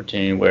create an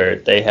opportunity where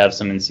they have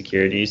some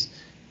insecurities,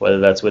 whether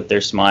that's with their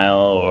smile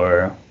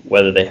or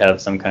whether they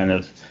have some kind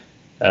of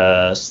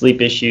sleep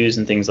issues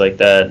and things like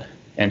that,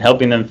 and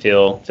helping them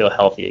feel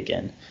healthy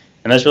again.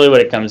 And that's really what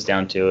it comes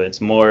down to.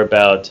 It's more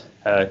about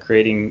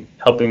helping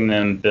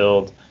them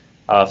build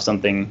off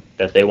something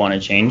that they want to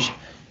change.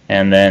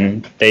 And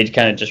then they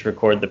kind of just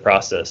record the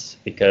process,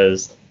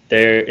 because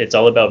it's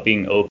all about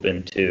being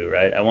open too,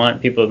 right? I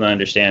want people to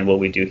understand what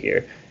we do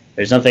here.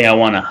 There's nothing I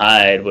want to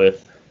hide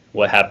with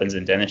what happens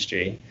in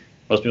dentistry.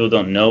 Most people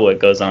don't know what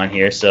goes on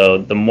here. So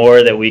the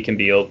more that we can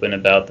be open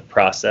about the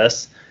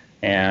process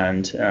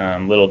and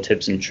little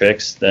tips and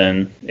tricks,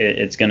 then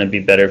it's going to be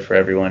better for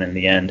everyone in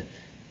the end.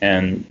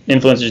 And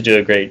influencers do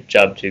a great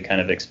job to kind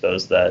of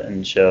expose that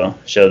and show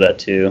that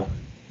to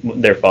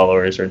their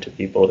followers or to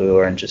people who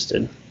are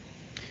interested.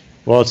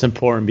 Well, it's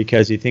important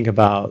because you think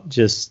about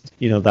just,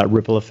 that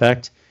ripple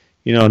effect,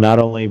 not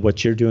only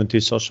what you're doing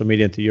through social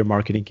media and through your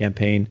marketing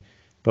campaign,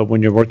 but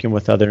when you're working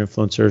with other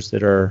influencers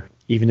that are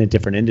even in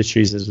different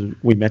industries, as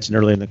we mentioned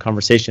earlier in the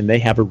conversation, they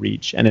have a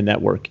reach and a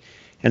network.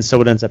 And so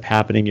what ends up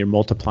happening, you're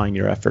multiplying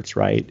your efforts,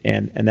 right?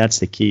 And that's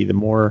the key. The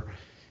more,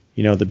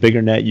 the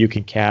bigger net you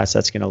can cast,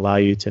 that's going to allow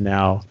you to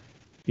now,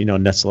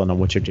 nestle in on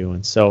what you're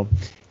doing. So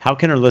how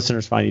can our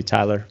listeners find you,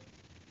 Tyler?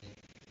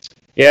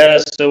 Yeah,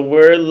 so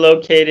we're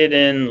located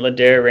in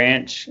Ladera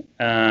Ranch,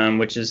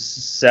 which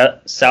is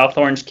South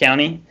Orange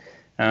County.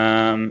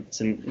 It's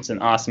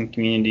an awesome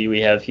community we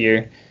have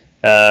here.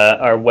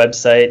 Our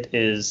website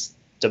is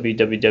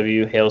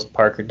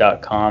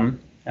www.halesparker.com,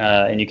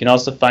 and you can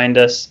also find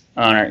us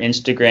on our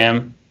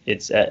Instagram.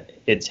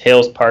 It's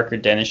Hales Parker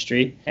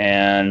Dentistry,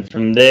 and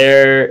from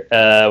there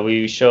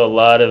we show a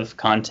lot of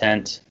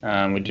content.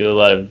 We do a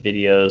lot of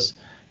videos.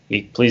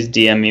 Please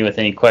DM me with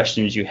any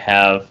questions you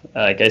have.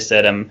 Like I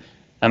said,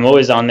 I'm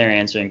always on there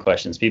answering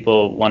questions.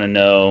 People want to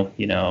know,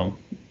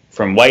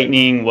 from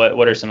whitening,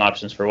 what are some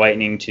options for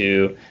whitening,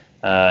 to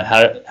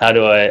how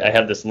do I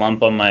have this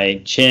lump on my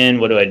chin,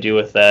 what do I do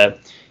with that?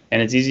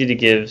 And it's easy to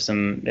give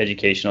some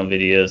educational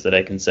videos that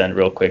I can send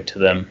real quick to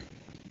them,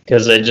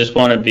 because I just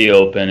want to be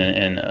open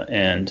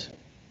and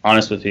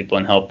honest with people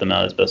and help them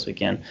out as best we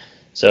can.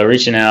 So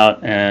reaching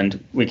out,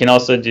 and we can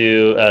also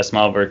do a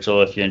Smile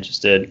Virtual if you're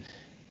interested.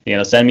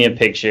 Send me a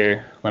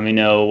picture. Let me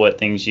know what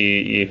things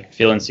you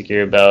feel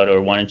insecure about or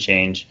want to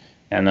change,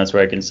 and that's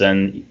where I can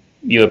send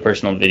you a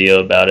personal video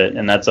about it.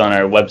 And that's on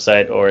our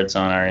website, or it's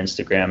on our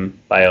Instagram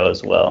bio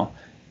as well.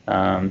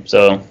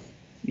 So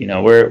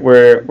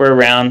we're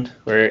around.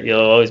 You'll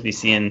always be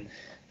seeing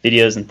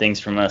videos and things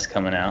from us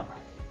coming out.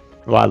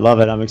 Well, I love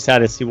it. I'm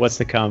excited to see what's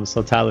to come.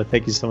 So Tyler,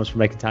 thank you so much for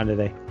making time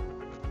today.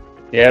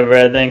 Yeah,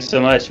 Brad, thanks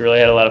so much. Really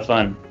had a lot of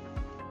fun.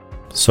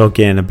 So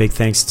again, a big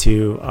thanks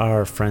to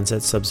our friends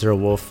at Sub-Zero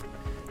Wolf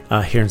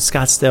here in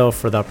Scottsdale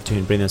for the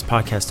opportunity to bring this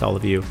podcast to all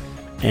of you.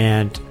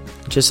 And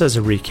just as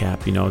a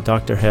recap,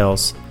 Dr.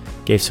 Hales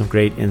gave some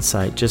great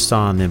insight just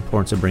on the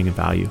importance of bringing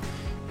value,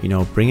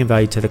 bringing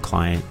value to the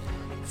client,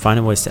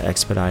 finding ways to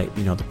expedite,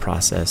 the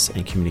process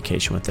and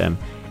communication with them.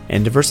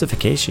 And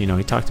diversification,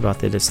 he talked about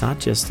that it's not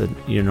just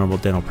your normal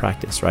dental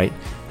practice, right?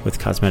 With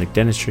cosmetic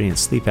dentistry and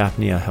sleep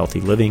apnea,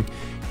 healthy living,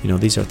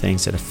 these are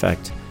things that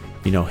affect,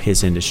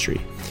 his industry.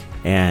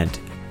 And,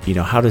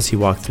 how does he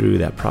walk through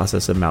that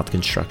process of mouth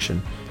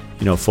construction,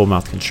 full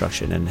mouth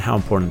construction? And how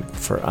important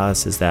for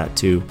us is that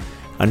to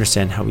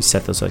understand how we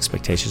set those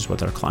expectations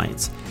with our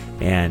clients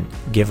and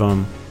give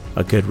them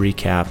a good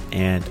recap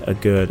and a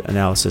good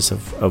analysis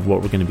of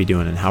what we're going to be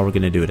doing and how we're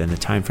going to do it and the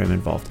time frame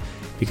involved.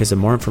 Because the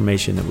more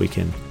information that we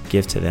can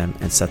give to them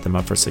and set them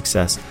up for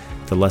success,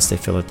 the less they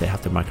feel that they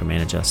have to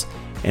micromanage us.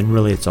 And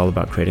really, it's all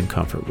about creating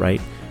comfort, right?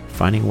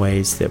 Finding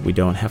ways that we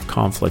don't have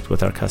conflict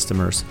with our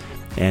customers.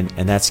 And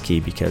that's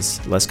key,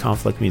 because less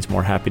conflict means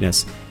more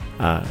happiness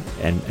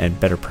and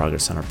better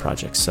progress on our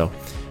projects. So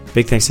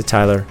big thanks to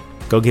Tyler.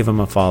 Go give him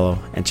a follow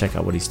and check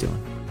out what he's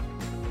doing.